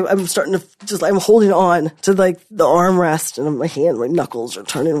was like, I'm starting to I'm holding on to like the armrest and my hand, my knuckles are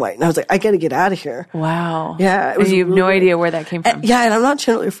turning white. And I was like, I got to get out of here. Wow. Yeah. And you have no idea where that came from. And I'm not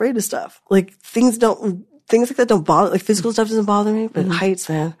generally afraid of stuff. Like things like that don't bother, like physical stuff doesn't bother me, but heights,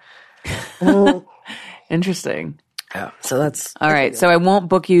 man. Interesting. Yeah. So that's all right. So I won't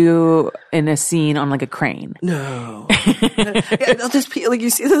book you in a scene on like a crane. No. There's people, like you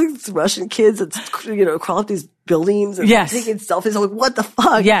see these Russian kids that, crawl up these buildings and taking selfies. I'm like, what the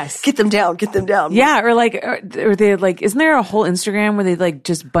fuck? Yes. Get them down. Yeah. Or they like, isn't there a whole Instagram where they like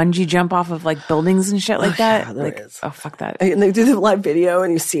just bungee jump off of like buildings and shit like that? Yeah, there is. Oh, fuck that. And they do the live video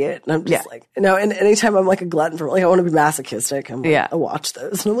and you see it. And I'm just like, and anytime I'm like a glutton for, like, I want to be masochistic. I'm like, I watch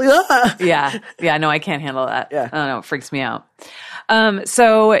those. And I'm like, ah. Yeah. No, I can't handle that. Yeah. I don't know. It freaks me out.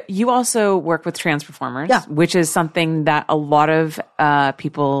 So you also work with trans performers, which is something that a lot of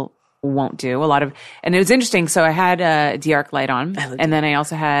people won't do. And it was interesting. So I had Diarc Light on, and then I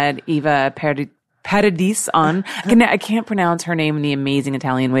also had Eva Paradis on. I can't pronounce her name in the amazing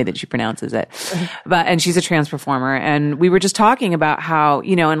Italian way that she pronounces it. And she's a trans performer. And we were just talking about how,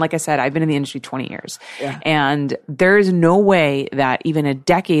 and like I said, I've been in the industry 20 years. Yeah. And there is no way that even a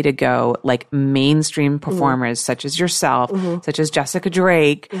decade ago, like mainstream performers such as yourself, such as Jessica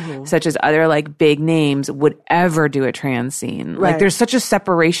Drake, such as other like big names would ever do a trans scene. Right. Like there's such a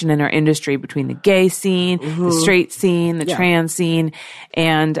separation in our industry between the gay scene, the straight scene, the trans scene.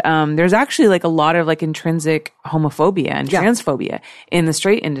 And there's actually like a lot of like intrinsic homophobia and transphobia in the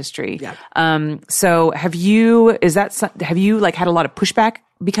straight industry. Yeah. So have you like had a lot of pushback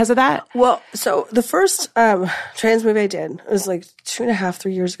because of that? Well, so the first trans movie I did was like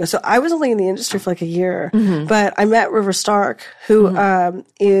 2.5-3 years ago. So I was only in the industry for like a year, but I met River Stark, who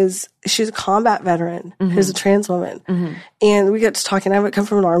she's a combat veteran, who's a trans woman. And we got to talking. I come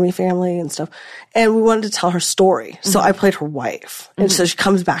from an army family and stuff. And we wanted to tell her story. So I played her wife. And so she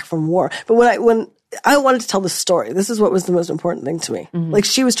comes back from war. But when I wanted to tell the story, this is what was the most important thing to me. Like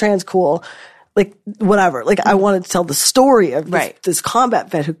she was trans cool. Like, whatever. Like, I wanted to tell the story of this combat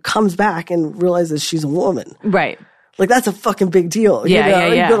vet who comes back and realizes she's a woman. Right. Like, that's a fucking big deal. Yeah.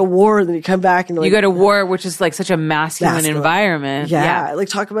 You go to war and then you come back and you go to war, which is like such a masculine environment. Yeah. Like,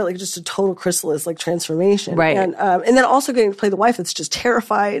 talk about like just a total chrysalis, like transformation. Right. And then also getting to play the wife that's just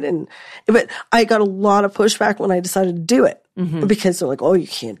terrified. But I got a lot of pushback when I decided to do it. Because they're like, oh, you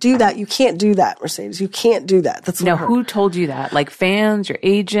can't do that. You can't do that, Mercedes. You can't do that. That's now who told you that? Like fans, your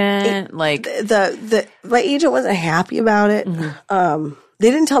agent, like my agent wasn't happy about it. They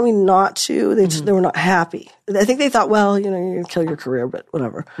didn't tell me not to. They were not happy. I think they thought, well, you're going to kill your career, but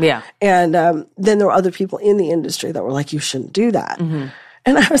whatever. Yeah. And then there were other people in the industry that were like, you shouldn't do that. And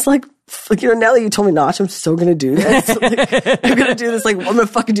I was like, now that you told me not to, I'm still going to do this. I'm going to do this. Like, I'm going to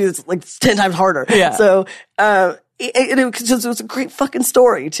fucking do this like 10 times harder. Yeah. So, it was a great fucking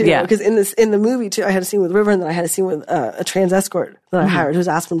story too. Yeah. Because in the movie too, I had a scene with River, and then I had a scene with a trans escort that I hired, who's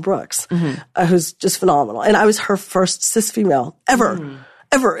Aspen Brooks, who's just phenomenal. And I was her first cis female ever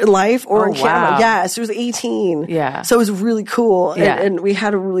in life or in camera. Wow. Yeah, she was 18. Yeah. So it was really cool. And we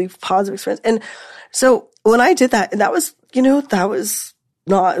had a really positive experience. And so when I did that, and that was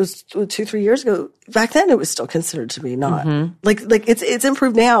not, it was 2-3 years ago. Back then, it was still considered to be not. Like it's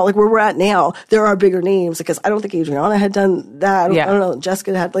improved now. Like where we're at now, there are bigger names because I don't think Adriana had done that. I don't know.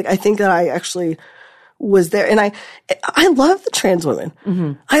 Jessica had, like, I think that I actually was there. And I love the trans women.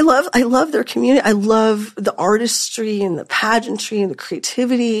 I love their community. I love the artistry and the pageantry and the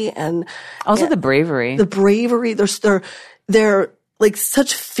creativity and also the bravery. The bravery. They're like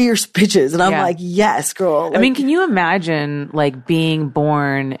such fierce bitches. And I'm like, yes, girl. Like, I mean, can you imagine like being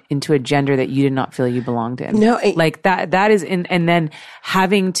born into a gender that you did not feel you belonged in? No. Like that is and then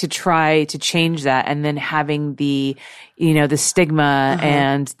having to try to change that, and then having the, you know, the stigma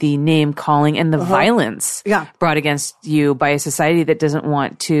and the name calling and the violence brought against you by a society that doesn't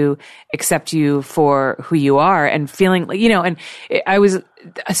want to accept you for who you are, and feeling like, you know, and I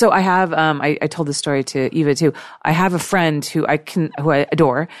told this story to Eva too. I have a friend who I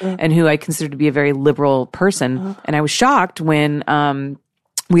adore and who I consider to be a very liberal person. And I was shocked when,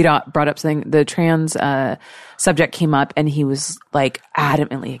 we brought up something, the trans subject came up, and he was like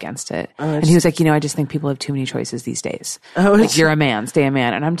adamantly against it. And he was like, you know, I just think people have too many choices these days. Like, you're a man, stay a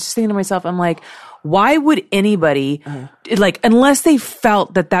man. And I'm just thinking to myself, I'm like, why would anybody, like, unless they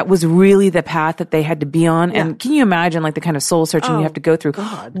felt that that was really the path that they had to be on? And can you imagine like the kind of soul searching you have to go through?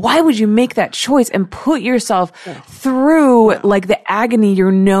 God. Why would you make that choice and put yourself through like the agony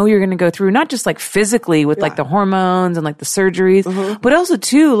you're going to go through, not just like physically with like the hormones and like the surgeries, but also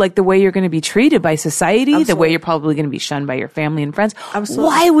too like the way you're going to be treated by society, the way you're probably going to be shunned by your family and friends.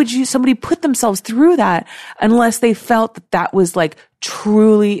 Why would somebody put themselves through that unless they felt that that was like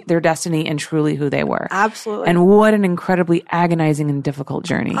truly their destiny and truly who they were? Absolutely. And what an incredibly agonizing and difficult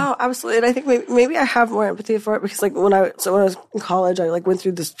journey. Oh, absolutely. And I think maybe I have more empathy for it because like when I was in college, I like went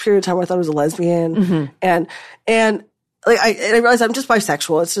through this period of time where I thought I was a lesbian and like I realized I'm just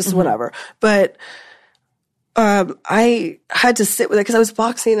bisexual. It's just whatever. But I had to sit with it because I was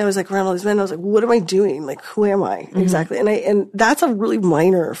boxing. I was like around all these men. I was like, what am I doing? Like, who am I exactly? And that's a really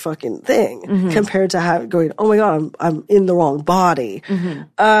minor fucking thing compared to going, oh my God, I'm in the wrong body.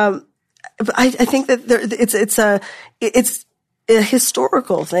 But I think that it's a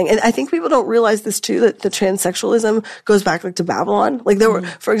historical thing. And I think people don't realize this too, that the transsexualism goes back like to Babylon. Like there were,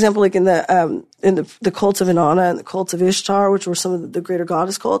 for example, like in the cults of Inanna and the cults of Ishtar, which were some of the greater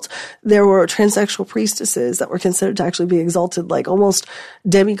goddess cults, there were transsexual priestesses that were considered to actually be exalted, like almost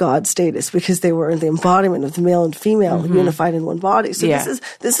demigod status, because they were the embodiment of the male and female unified in one body. So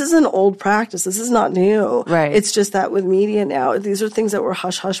this is an old practice. This is not new. Right. It's just that with media now, these are things that were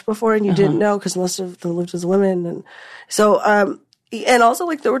hush hush before and you didn't know because most of them lived as women. And so, and also,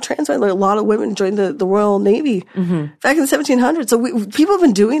 like, there were trans men, like, a lot of women joined the Royal Navy back in the 1700s. So people have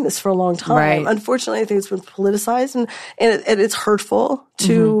been doing this for a long time. Right. Unfortunately, I think it's been politicized and it's hurtful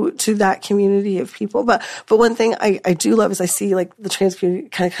to that community of people. But one thing I do love is I see, like, the trans community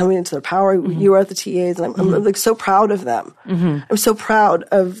kind of coming into their power. You were at the TAs, and I'm like, so proud of them. I'm so proud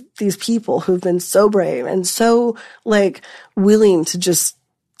of these people who've been so brave and so, like, willing to just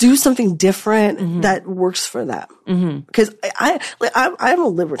do something different that works for them. Because I'm a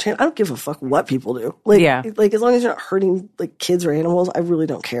libertarian. I don't give a fuck what people do. Like, like as long as you're not hurting like kids or animals, I really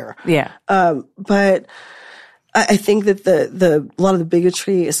don't care. Yeah. But I think that a lot of the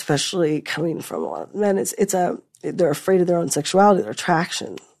bigotry, especially coming from a lot of men, they're afraid of their own sexuality, their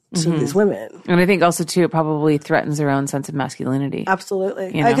attraction to these women. And I think also too, it probably threatens their own sense of masculinity.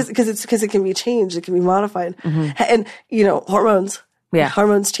 Absolutely. Because it can be changed, it can be modified. And you know, hormones. Yeah.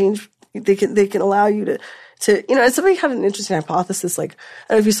 Hormones change. They can allow you to, you know, and somebody had an interesting hypothesis. Like,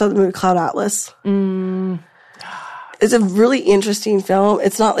 I don't know if you saw the movie Cloud Atlas. It's a really interesting film.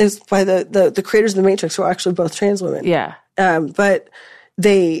 It's by the creators of The Matrix, who are actually both trans women. Yeah. But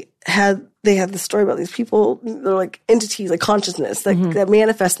they had the story about these people. They're like entities, like consciousness that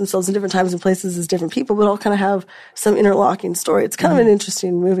manifest themselves in different times and places as different people, but all kind of have some interlocking story. It's kind of an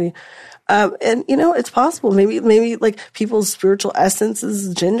interesting movie. And you know, it's possible. Maybe like people's spiritual essence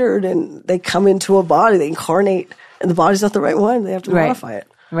is gendered and they come into a body, they incarnate, and the body's not the right one. They have to modify it.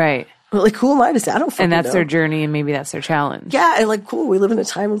 Right. But like, who am I to say? I don't fucking know. And that's their journey, and maybe that's their challenge. Yeah, and like, cool. We live in a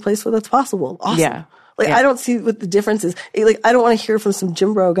time and place where that's possible. Awesome. Yeah. Like, I don't see what the difference is. Like, I don't want to hear from some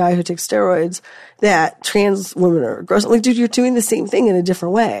gym bro guy who takes steroids that trans women are gross. I'm like, dude, you're doing the same thing in a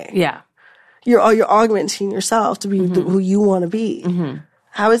different way. Yeah. You're augmenting yourself to be who you want to be.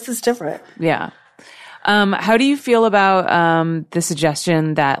 How is this different? Yeah. How do you feel about the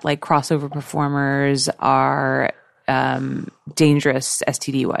suggestion that like crossover performers are dangerous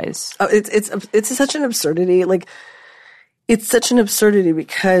STD wise? Oh, it's such an absurdity. Like, it's such an absurdity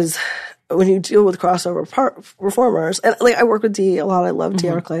because when you deal with crossover performers, and like I work with D a lot. I love D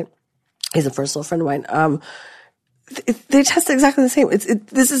Arclight. He's a personal friend of mine. They test exactly the same.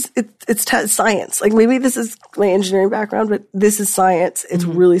 It's science. Like, maybe this is my engineering background, but this is science. It's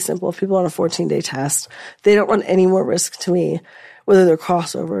really simple. If people on a 14-day test, they don't run any more risk to me, whether they're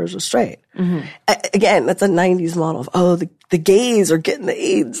crossovers or straight. Again, that's a 90s model of, the gays are getting the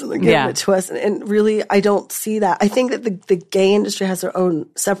AIDS and they're giving it to us. And really, I don't see that. I think that the gay industry has their own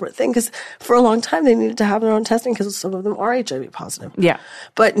separate thing because for a long time they needed to have their own testing because some of them are HIV positive. Yeah.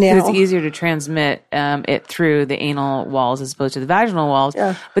 But now it's easier to transmit it through the anal walls as opposed to the vaginal walls.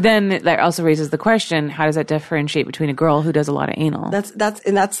 Yeah. But then that also raises the question, how does that differentiate between a girl who does a lot of anal? That's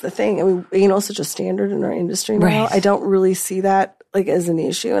the thing. I mean, anal is such a standard in our industry now. Right. I don't really see that like as an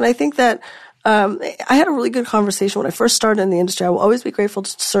issue. And I think that I had a really good conversation when I first started in the industry. I will always be grateful to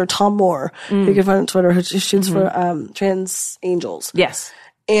Sir Tom Moore, who you can find on Twitter, who shoots for Trans Angels. Yes.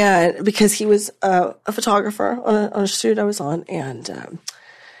 And because he was a photographer on a shoot I was on, and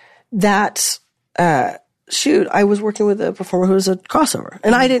that shoot, I was working with a performer who was a crossover.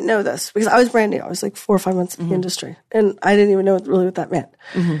 And I didn't know this because I was brand new. I was like 4 or 5 months in the industry. And I didn't even know really what that meant.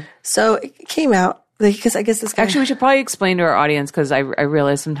 So it came out. Because I guess this guy... Actually, we should probably explain to our audience because I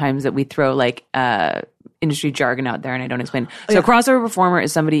realize sometimes that we throw like industry jargon out there and I don't explain. So a crossover performer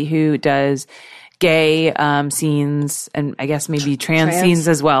is somebody who does gay scenes and I guess maybe trans scenes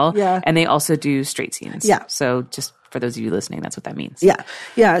as well. Yeah. And they also do straight scenes. Yeah. So just for those of you listening, that's what that means. Yeah.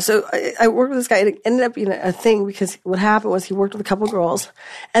 Yeah. So I worked with this guy and it ended up being a thing because what happened was he worked with a couple girls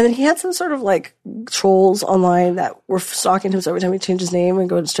and then he had some sort of like trolls online that were stalking him. So every time he changed his name and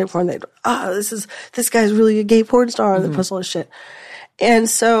go to straight porn, they'd, this guy's really a gay porn star and they post all this shit. And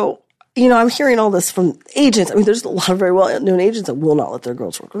so, I'm hearing all this from agents. I mean, there's a lot of very well-known agents that will not let their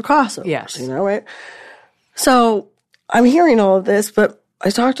girls work with crossovers. Yes. Right? So I'm hearing all of this, but I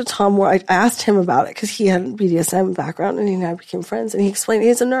talked to Tom Moore. I asked him about it because he had a BDSM background and he and I became friends. And he explained,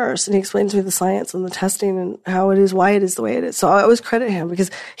 he's a nurse and he explained to me the science and the testing and how it is, why it is the way it is. So I always credit him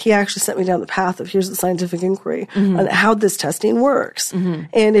because he actually sent me down the path of here's the scientific inquiry on how this testing works.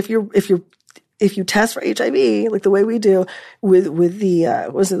 And if you test for HIV, like the way we do with the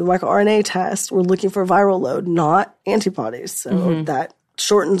microRNA test, we're looking for viral load, not antibodies. So that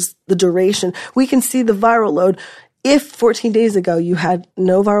shortens the duration. We can see the viral load. If 14 days ago you had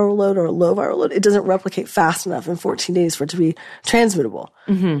no viral load or a low viral load, it doesn't replicate fast enough in 14 days for it to be transmittable.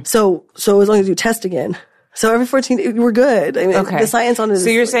 So as long as you test again. So every 14 days, we're good. I mean, the science on it is... So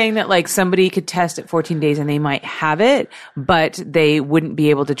you're saying that like somebody could test at 14 days and they might have it, but they wouldn't be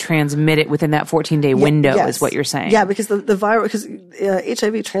able to transmit it within that 14-day window is what you're saying. Yeah, because the viral, because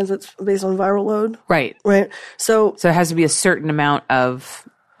HIV transmits based on viral load. Right. So it has to be a certain amount of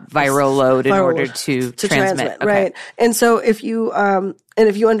viral load in order to transmit. Okay. Right. And so if you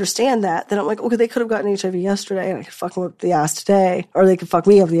understand that, then I'm like, okay, they could have gotten HIV yesterday and I could fuck them up the ass today, or they could fuck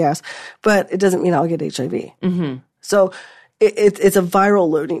me up the ass, but it doesn't mean I'll get HIV. So it's a viral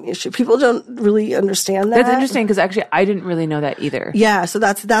loading issue. People don't really understand that. That's interesting because actually I didn't really know that either. Yeah, so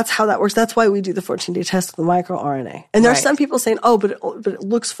that's how that works. That's why we do the 14-day test with the microRNA. And there are some people saying, but it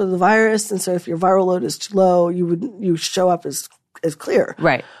looks for the virus, and so if your viral load is too low, you show up as clear.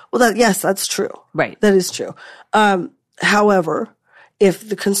 Right. Well, that's true. Right. That is true. However, if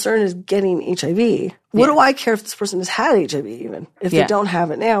the concern is getting HIV, what do I care if this person has had HIV even? If they don't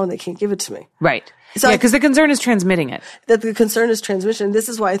have it now and they can't give it to me. Right. So because the concern is transmitting it. That the concern is transmission. This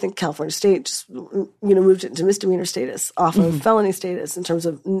is why I think California State just, moved it into misdemeanor status off of felony status in terms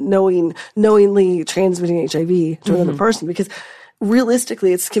of knowingly transmitting HIV to another person, because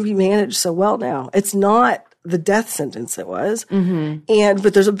realistically it can be managed so well now. It's not the death sentence it was.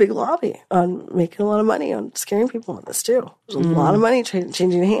 But there's a big lobby on making a lot of money on scaring people on this too. There's a lot of money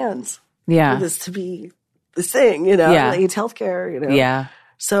changing hands. For this to be this thing, like it's healthcare, Yeah.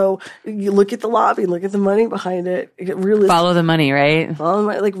 So you look at the lobby, look at the money behind it. Follow the money, right? Follow the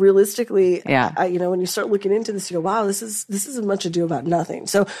money. Like realistically, yeah. When you start looking into this, you go, wow, this is much ado about nothing.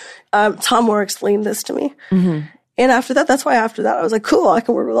 So Tom Moore explained this to me. And after that I was like, cool, I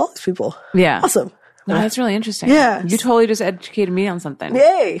can work with all these people. Yeah. Awesome. No, that's really interesting. Yeah. You totally just educated me on something.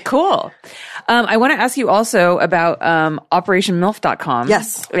 Yay. Cool. I want to ask you also about OperationMILF.com.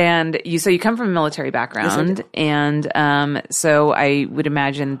 Yes. And you come from a military background. Yes, and so I would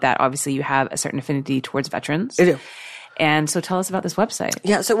imagine that obviously you have a certain affinity towards veterans. I do. And so tell us about this website.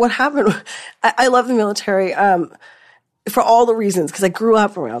 Yeah. So what happened, I love the military. For all the reasons, because I grew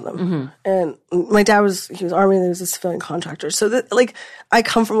up around them, and my dad he was Army, and he was a civilian contractor. So I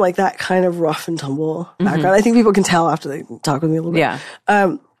come from that kind of rough and tumble background. I think people can tell after they talk with me a little bit.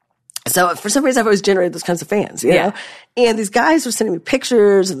 Yeah. So for some reason, I've always generated those kinds of fans, you know? And these guys were sending me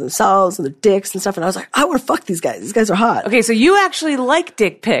pictures of themselves and their dicks and stuff. And I was like, I want to fuck these guys. These guys are hot. Okay, so you actually like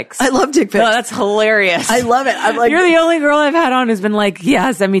dick pics. I love dick pics. Oh, that's hilarious. I love it. I'm like, you're the only girl I've had on who's been like,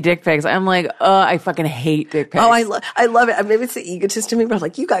 yeah, send me dick pics. I'm like, I fucking hate dick pics. Oh, I love it. Maybe it's the egotist in me, but I'm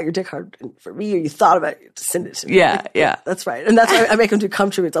like, you got your dick hard for me, or you thought about it to send it to me. Yeah, like, that's right. And that's why I make them do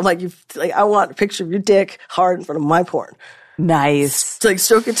cum treatments. I'm like, I want a picture of your dick hard in front of my porn. Nice. To like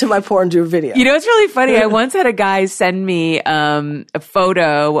stroke it to my porn, do a video. You know, it's really funny. I once had a guy send me a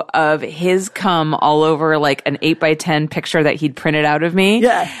photo of his cum all over like an 8x10 picture that he'd printed out of me.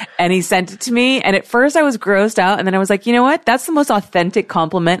 Yeah. And he sent it to me. And at first I was grossed out. And then I was like, you know what? That's the most authentic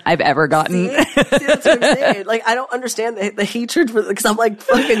compliment I've ever gotten. See, that's what I'm saying. Like, I don't understand the hatred for, because I'm like,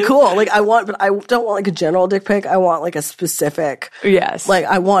 fucking cool. Like, but I don't want like a general dick pic. I want like a specific. Yes. Like,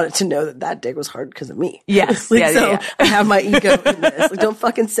 I want it to know that dick was hard because of me. Yes. Like, I have my ego in this. Like, don't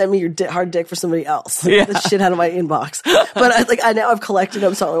fucking send me your hard dick for somebody else. Like, get the shit out of my inbox. But I now I've collected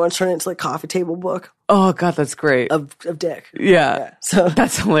them, so I want to turn it into like a coffee table book. Oh God, that's great. Of dick. Yeah. So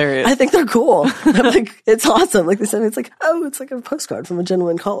that's hilarious. I think they're cool. I'm like, it's awesome. Like they said, it's like, oh, it's like a postcard from a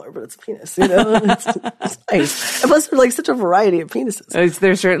gentleman caller, but it's a penis, you know? It's nice. And plus there's like such a variety of penises.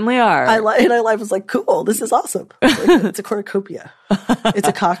 There certainly are. And I was like, cool, this is awesome. It's a cornucopia. It's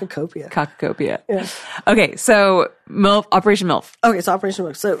a cockacopia. Cockacopia. Yeah. Okay, so Operation MILF. Okay, so Operation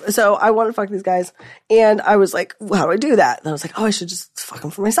MILF. So I wanted to fuck these guys, and I was like, well, how do I do that? And I was like, oh, I should just fuck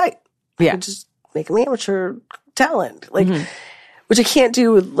them for my site. I could just make them amateur talent, like, which I can't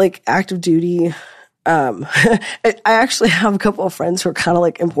do with like active duty. I actually have a couple of friends who are kind of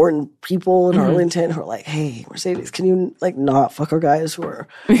like important people in Arlington who are like, hey, Mercedes, can you like not fuck our guys who are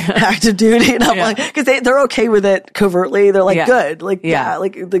active duty? And I'm like, because they're okay with it covertly. They're like, good. Like,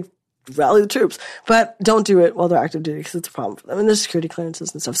 like rally the troops, but don't do it while they're active duty because it's a problem for them. And there's security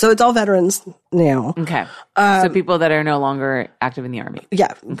clearances and stuff. So it's all veterans now. Okay. So people that are no longer active in the Army.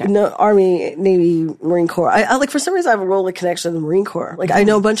 Yeah. Okay. No, Army, Navy, Marine Corps. I like, for some reason I have a role of connection to the Marine Corps. Like I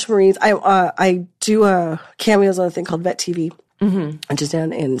know a bunch of Marines. I do cameos on a thing called Vet TV. Which is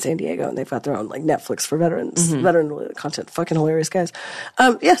down in San Diego, and they've got their own like Netflix for veterans, veteran content. Fucking hilarious guys.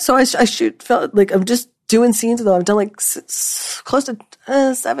 So I shoot. Like I'm just doing scenes though. I've done like close to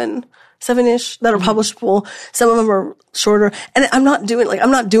seven-ish that are publishable. Some of them are shorter, and I'm not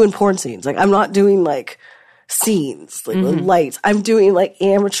doing porn scenes. Like I'm not doing like scenes like with lights. I'm doing like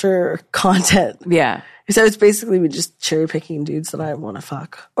amateur content. Yeah. So it's basically me just cherry picking dudes that I want to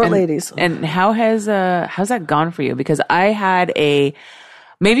fuck or ladies. And how's that gone for you? Because I had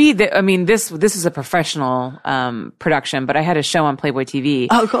this is a professional production, but I had a show on Playboy TV.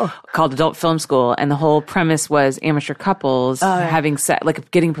 Oh, cool. Called Adult Film School, and the whole premise was amateur couples having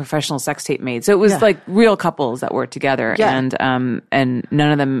getting professional sex tape made. So it was like real couples that were together, and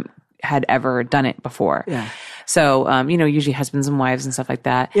none of them had ever done it before. Yeah. So, usually husbands and wives and stuff like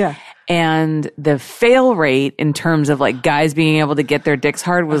that. Yeah. And the fail rate in terms of like guys being able to get their dicks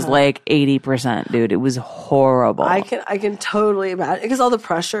hard was like 80%, dude. It was horrible. I can totally imagine because all the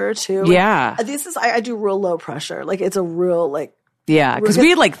pressure too. Yeah. I do real low pressure. Like it's a real like. Yeah, because we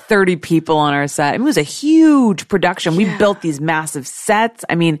had like 30 people on our set. It was a huge production. We built these massive sets.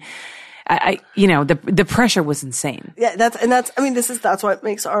 I mean, the pressure was insane. Yeah, that's what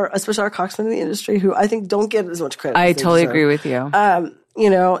makes especially our cocksmen in the industry, who I think don't get as much credit. I totally agree with you.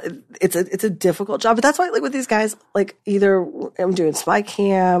 It's a difficult job, but that's why like with these guys, like either I'm doing spy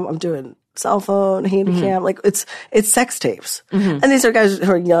cam, I'm doing cell phone, handy cam, like it's sex tapes. And these are guys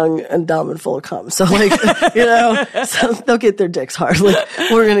who are young and dumb and full of cum. So like, so they'll get their dicks hard. Like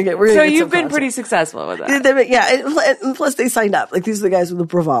we're gonna get So you've been pretty successful with that. Yeah. And plus they signed up. Like these are the guys with the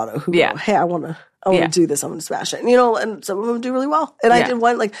bravado who go, hey, I want to do this. I'm going to smash it. And, and some of them do really well. And I did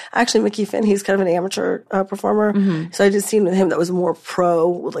one, like, actually, Mickey Finn, he's kind of an amateur performer. So I did a scene with him that was more pro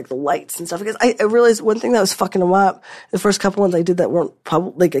with, like, the lights and stuff. Because I realized one thing that was fucking him up, the first couple ones I did that weren't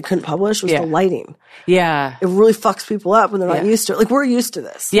I couldn't publish, was the lighting. Yeah. It really fucks people up when they're not used to it. Like, we're used to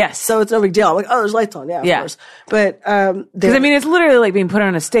this. Yes. So it's no big deal. I'm like, oh, there's lights on. Yeah, of course. But, because, it's literally like being put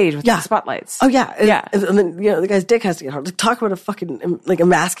on a stage with the spotlights. Oh, yeah. And then, the guy's dick has to get hard. Like, talk about a fucking, like,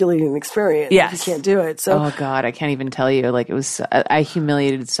 emasculating experience. Yes. You can't do it. So. Oh God, I can't even tell you. Like it was, I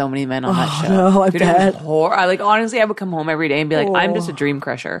humiliated so many men on that show. No, I bet. Honestly, I would come home every day and be like, I'm just a dream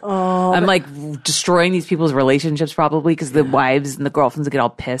crusher. I'm like destroying these people's relationships probably because the wives and the girlfriends would get all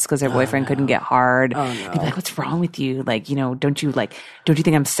pissed because their boyfriend couldn't get hard. They'd be like, what's wrong with you? Like, don't you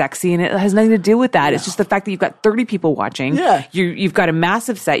think I'm sexy? And it has nothing to do with that. No. It's just the fact that you've got 30 people watching. Yeah. You've got a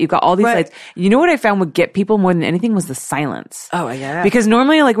massive set. You've got all these lights. You know what I found would get people more than anything was the silence. Oh yeah. Because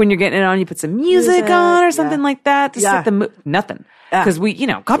normally, like when you're getting it on, you put some music music on or something like that. Just like nothing. Because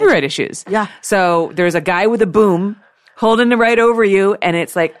copyright issues. Yeah. So there's a guy with a boom holding it right over you, and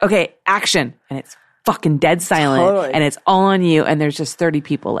it's like, okay, action. And it's fucking dead silent. Totally. And it's all on you, and there's just 30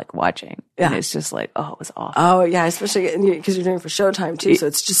 people like watching. Yeah. And it's just like, oh, it was awful. Oh, yeah, especially because you're doing it for Showtime too. So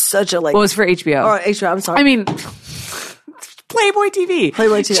it's just such a like. Well, it's for HBO. Oh, HBO, I'm sorry. I mean, Playboy TV.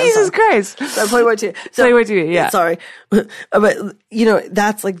 Playboy TV. Jesus Christ. Playboy TV. So, Playboy TV, yeah. Sorry. But,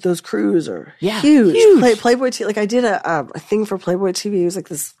 that's like those crews are huge. Playboy TV. Like I did a thing for Playboy TV. It was like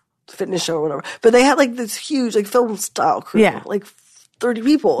this fitness show or whatever. But they had like this huge like film style crew. Yeah. Like 30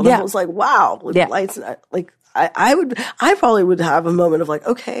 people. And I was like, wow. With lights and like I probably would have a moment of like,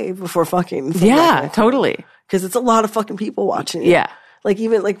 okay, before fucking. Yeah, totally. Because it's a lot of fucking people watching. Yeah. Like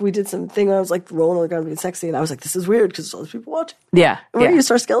even like we did something where I was like rolling on the ground being sexy, and I was like, "This is weird because there's all these people watching." Yeah, and we're gonna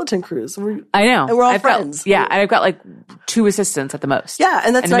start skeleton crews. I know, and we're all friends. I've got like 2 assistants at the most. Yeah,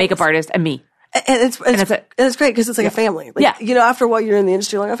 and that's a makeup artist and me. And it's great because it's like a family. Like, after a while you're in the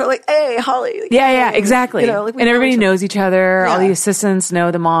industry long, I felt like, hey, Holly. Like, exactly. And everybody knows each other. All the assistants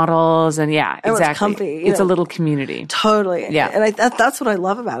know the models, and exactly. It's comfy. It's a little community. Totally. Yeah. And that's what I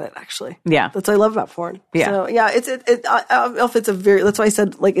love about it, actually. Yeah. That's what I love about porn. Yeah. So it's a very. That's why I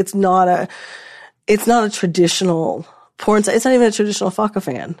said like it's not a traditional porn. It's not even a traditional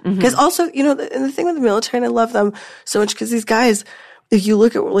fuck-a-fan. Because also, and the thing with the military, and I love them so much because these guys. If you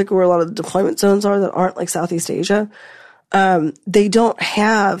look at like where a lot of the deployment zones are that aren't like Southeast Asia, they don't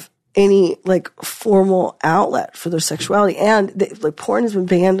have any like formal outlet for their sexuality. And like porn has been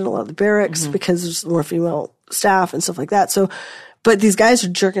banned in a lot of the barracks because there's more female staff and stuff like that. So, but these guys are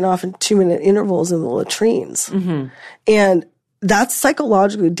jerking off in 2-minute intervals in the latrines. And that's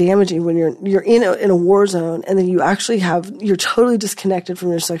psychologically damaging when you're in a war zone and then you actually you're totally disconnected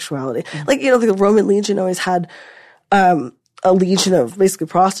from your sexuality. Like, the Roman Legion always had, a legion of basically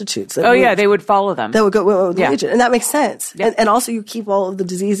prostitutes. They would follow them. That would go with the legion. And that makes sense. Yeah. And also you keep all of the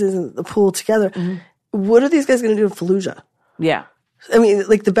diseases in the pool together. What are these guys going to do in Fallujah? Yeah. I mean,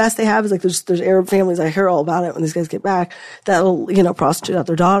 like the best they have is like there's Arab families. I hear all about it when these guys get back that'll, prostitute out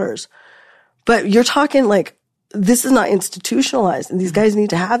their daughters. But you're talking like, this is not institutionalized and these guys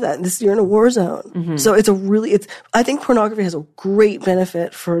need to have that. And you're in a war zone. So I think pornography has a great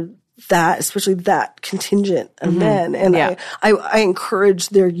benefit for that, especially that contingent of men. And I encourage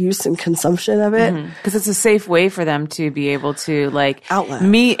their use and consumption of it. Because it's a safe way for them to be able to like outlet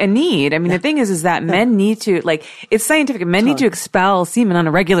meet a need. I mean, the thing is that men need to like, it's scientific. Men need to expel semen on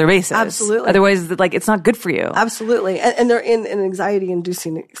a regular basis. Absolutely. Otherwise, like, it's not good for you. Absolutely. And they're in an anxiety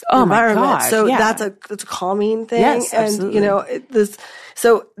inducing environment. My God. So that's a calming thing. Yes, absolutely. And,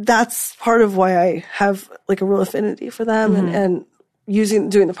 so that's part of why I have like a real affinity for them and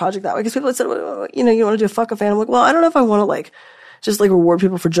doing the project that way. Because people said, well, you want to do a fuck-a-fan. I'm like, well, I don't know if I want to like, just like reward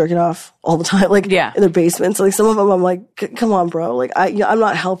people for jerking off all the time, like in their basements. Like some of them, I'm like, come on, bro. Like I'm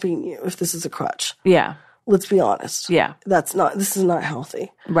not helping you if this is a crutch. Yeah. Let's be honest. Yeah. This is not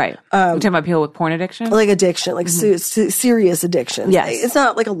healthy. Right. You're talking about people with porn addiction? Like addiction, like serious addiction. Yes. It's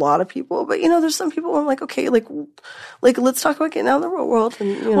not like a lot of people, but there's some people where I'm like, okay, like let's talk about getting out in the real world.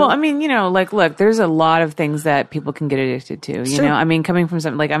 And, Well, I mean, like, look, there's a lot of things that people can get addicted to, you know? I mean, coming from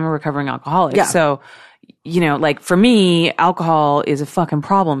something, like I'm a recovering alcoholic. Yeah. So, like for me, alcohol is a fucking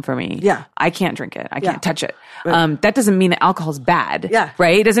problem for me. Yeah. I can't drink it. I can't touch it. Right. That doesn't mean that alcohol's bad. Yeah.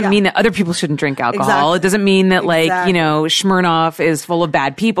 Right? It doesn't mean that other people shouldn't drink alcohol. Exactly. It doesn't mean that like, Smirnoff is full of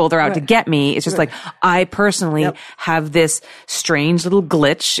bad people. They're out to get me. It's just like, I personally have this strange little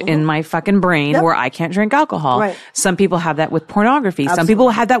glitch in my fucking brain where I can't drink alcohol. Right. Some people have that with pornography. Absolutely. Some people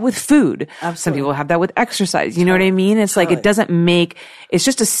have that with food. Absolutely. Some people have that with exercise. You know what I mean? It's like, it doesn't it's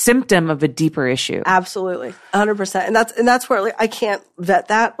just a symptom of a deeper issue. Absolutely. 100%. And that's where like I can't vet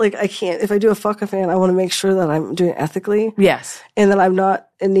that. Like I can't, if I do a fuck-a-fan, I want to make sure that I'm doing it ethically. Yes. And that I'm not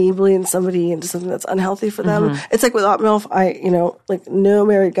enabling somebody into something that's unhealthy for them. It's like with OpMilf, like no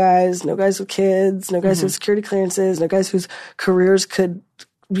married guys, no guys with kids, no guys with security clearances, no guys whose careers could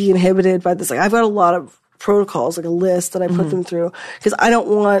be inhibited by this. Like I've got a lot of protocols, like a list that I put them through because I don't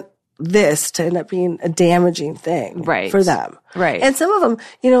want this to end up being a damaging thing for them. Right. And some of them,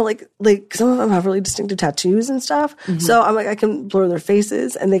 like some of them have really distinctive tattoos and stuff. So I'm like, I can blur their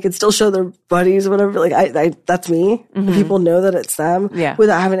faces and they can still show their buddies or whatever. Like I that's me. People know that it's them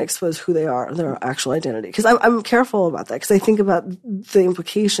without having to expose who they are, their actual identity. Cause I'm careful about that. Cause I think about the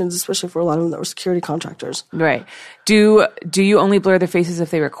implications, especially for a lot of them that were security contractors. Right. Do you only blur their faces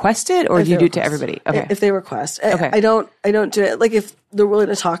if they request it or do you do it to everybody? Okay. If they request. Okay. I don't do it. Like if they're willing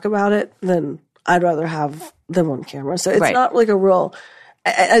to talk about it, then I'd rather have them on camera. So it's not like a real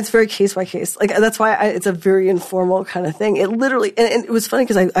It's very case by case. Like, that's why it's a very informal kind of thing. It literally, and it was funny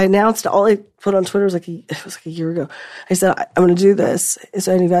because I announced all I put on Twitter was like a year ago. I said, I'm going to do this. Is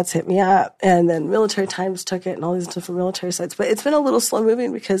there any vets hit me up? And then Military Times took it and all these different military sites. But it's been a little slow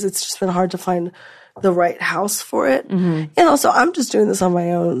moving because it's just been hard to find the right house for it. Mm-hmm. And also I'm just doing this on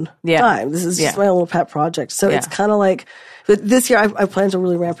my own time. This is just my own little pet project. So it's kind of like, but this year I plan to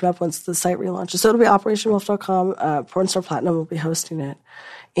really ramp it up once the site relaunches. So it'll be operationwolf.com. Pornstar Platinum will be hosting it.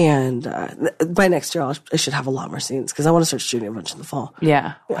 And by next year, I should have a lot more scenes because I want to start shooting a bunch in the fall.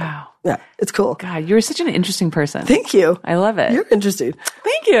 Yeah. Wow. Yeah. It's cool. God, you're such an interesting person. Thank you. I love it. You're interesting.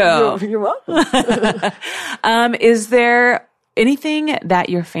 Thank you. You're welcome. Is there anything that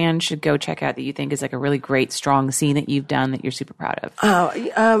your fans should go check out that you think is like a really great, strong scene that you've done that you're super proud of?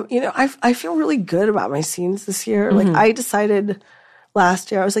 I feel really good about my scenes this year. Mm-hmm. Like, I decided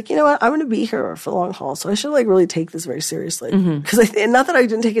last year, I was like, you know what? I'm going to be here for the long haul. So I should like really take this very seriously. Because not that I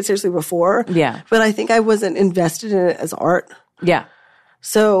didn't take it seriously before. Yeah. But I think I wasn't invested in it as art. Yeah.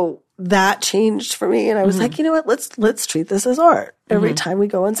 So that changed for me. And I was like, you know what? Let's treat this as art. Every time we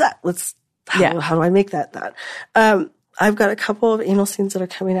go on set, how do I make that? I've got a couple of anal scenes that are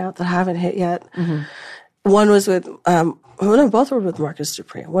coming out that haven't hit yet. One was with, both were with Marcus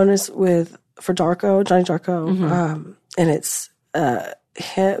Dupree. One is for Darko, Johnny Darko. And it's,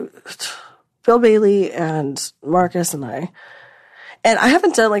 Bill Bailey and Marcus and I. And I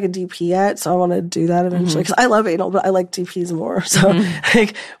haven't done like a DP yet, so I want to do that eventually because I love anal, but I like DPs more. So,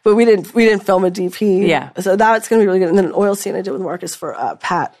 but we didn't film a DP. Yeah. So that's going to be really good. And then an oil scene I did with Marcus for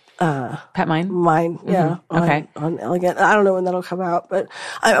Pat Mine. Mine, yeah. Okay. On Elegant. I don't know when that'll come out, but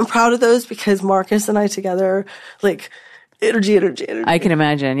I'm proud of those because Marcus and I together, like, energy. I can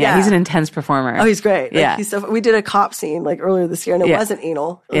imagine. Yeah. He's an intense performer. Oh, he's great. Like, we did a cop scene like earlier this year and it wasn't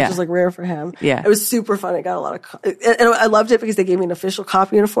anal. It was just like rare for him. Yeah. It was super fun. It got a lot of, and I loved it because they gave me an official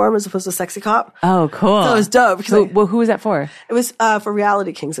cop uniform as opposed to sexy cop. Oh, cool. So it was dope. Because who was that for? It was, for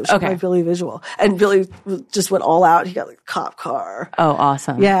Reality Kings. It was shot by Billy Visual. And Billy just went all out. He got like a cop car. Oh,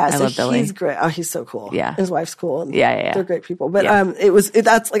 awesome. Yeah. I love Billy. He's great. Oh, he's so cool. Yeah. And his wife's cool. And yeah. They're great people. But,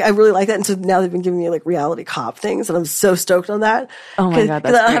 that's like, I really like that. And so now they've been giving me like reality cop things and I'm so stoked on that. Oh my God,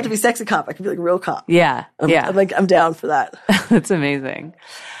 because I don't have to be sexy cop. I can be like a real cop. Yeah, I'm down for that. That's amazing.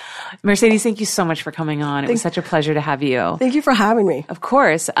 Mercedes, thank you so much for coming on. It was such a pleasure to have you. Thank you for having me. Of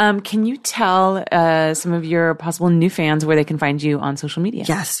course. Can you tell some of your possible new fans where they can find you on social media?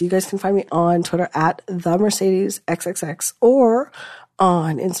 Yes, you guys can find me on Twitter at @TheMercedesXXX or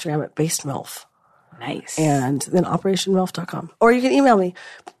on Instagram at BasedMilf. Nice. And then operationmilf.com. Or you can email me.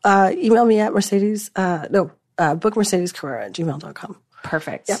 Email me at bookmercedescarrera@gmail.com.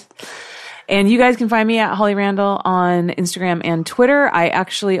 Perfect. Yep. And you guys can find me at Holly Randall on Instagram and Twitter. I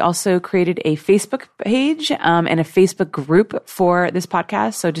actually also created a Facebook page and a Facebook group for this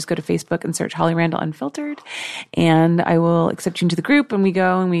podcast. So just go to Facebook and search Holly Randall Unfiltered. And I will accept you into the group and we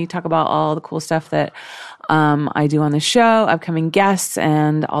go and we talk about all the cool stuff that I do on the show, upcoming guests,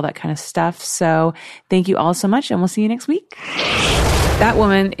 and all that kind of stuff. So thank you all so much, and we'll see you next week. That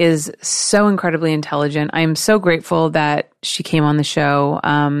woman is so incredibly intelligent. I'm so grateful that she came on the show.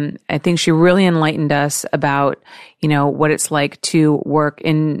 I think she really enlightened us about, what it's like to work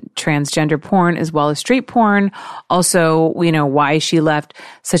in transgender porn as well as straight porn. Also, why she left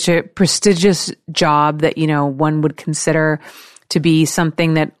such a prestigious job that, one would consider to be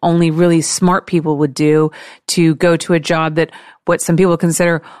something that only really smart people would do, to go to a job that what some people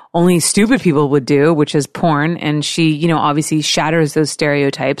consider only stupid people would do, which is porn. And she, obviously shatters those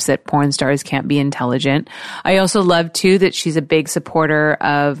stereotypes that porn stars can't be intelligent. I also love too that she's a big supporter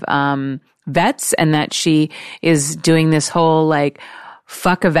of vets and that she is doing this whole like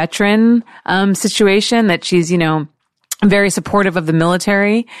fuck a veteran situation, that she's, very supportive of the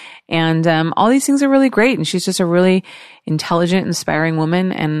military, and all these things are really great. And she's just a really intelligent, inspiring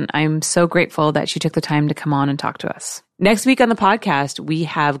woman, and I'm so grateful that she took the time to come on and talk to us. Next week on the podcast, we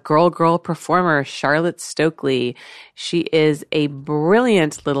have girl performer Charlotte Stokely. She is a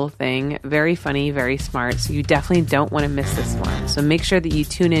brilliant little thing, very funny, very smart, so you definitely don't want to miss this one. So make sure that you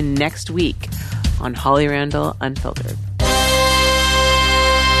tune in next week on Holly Randall Unfiltered.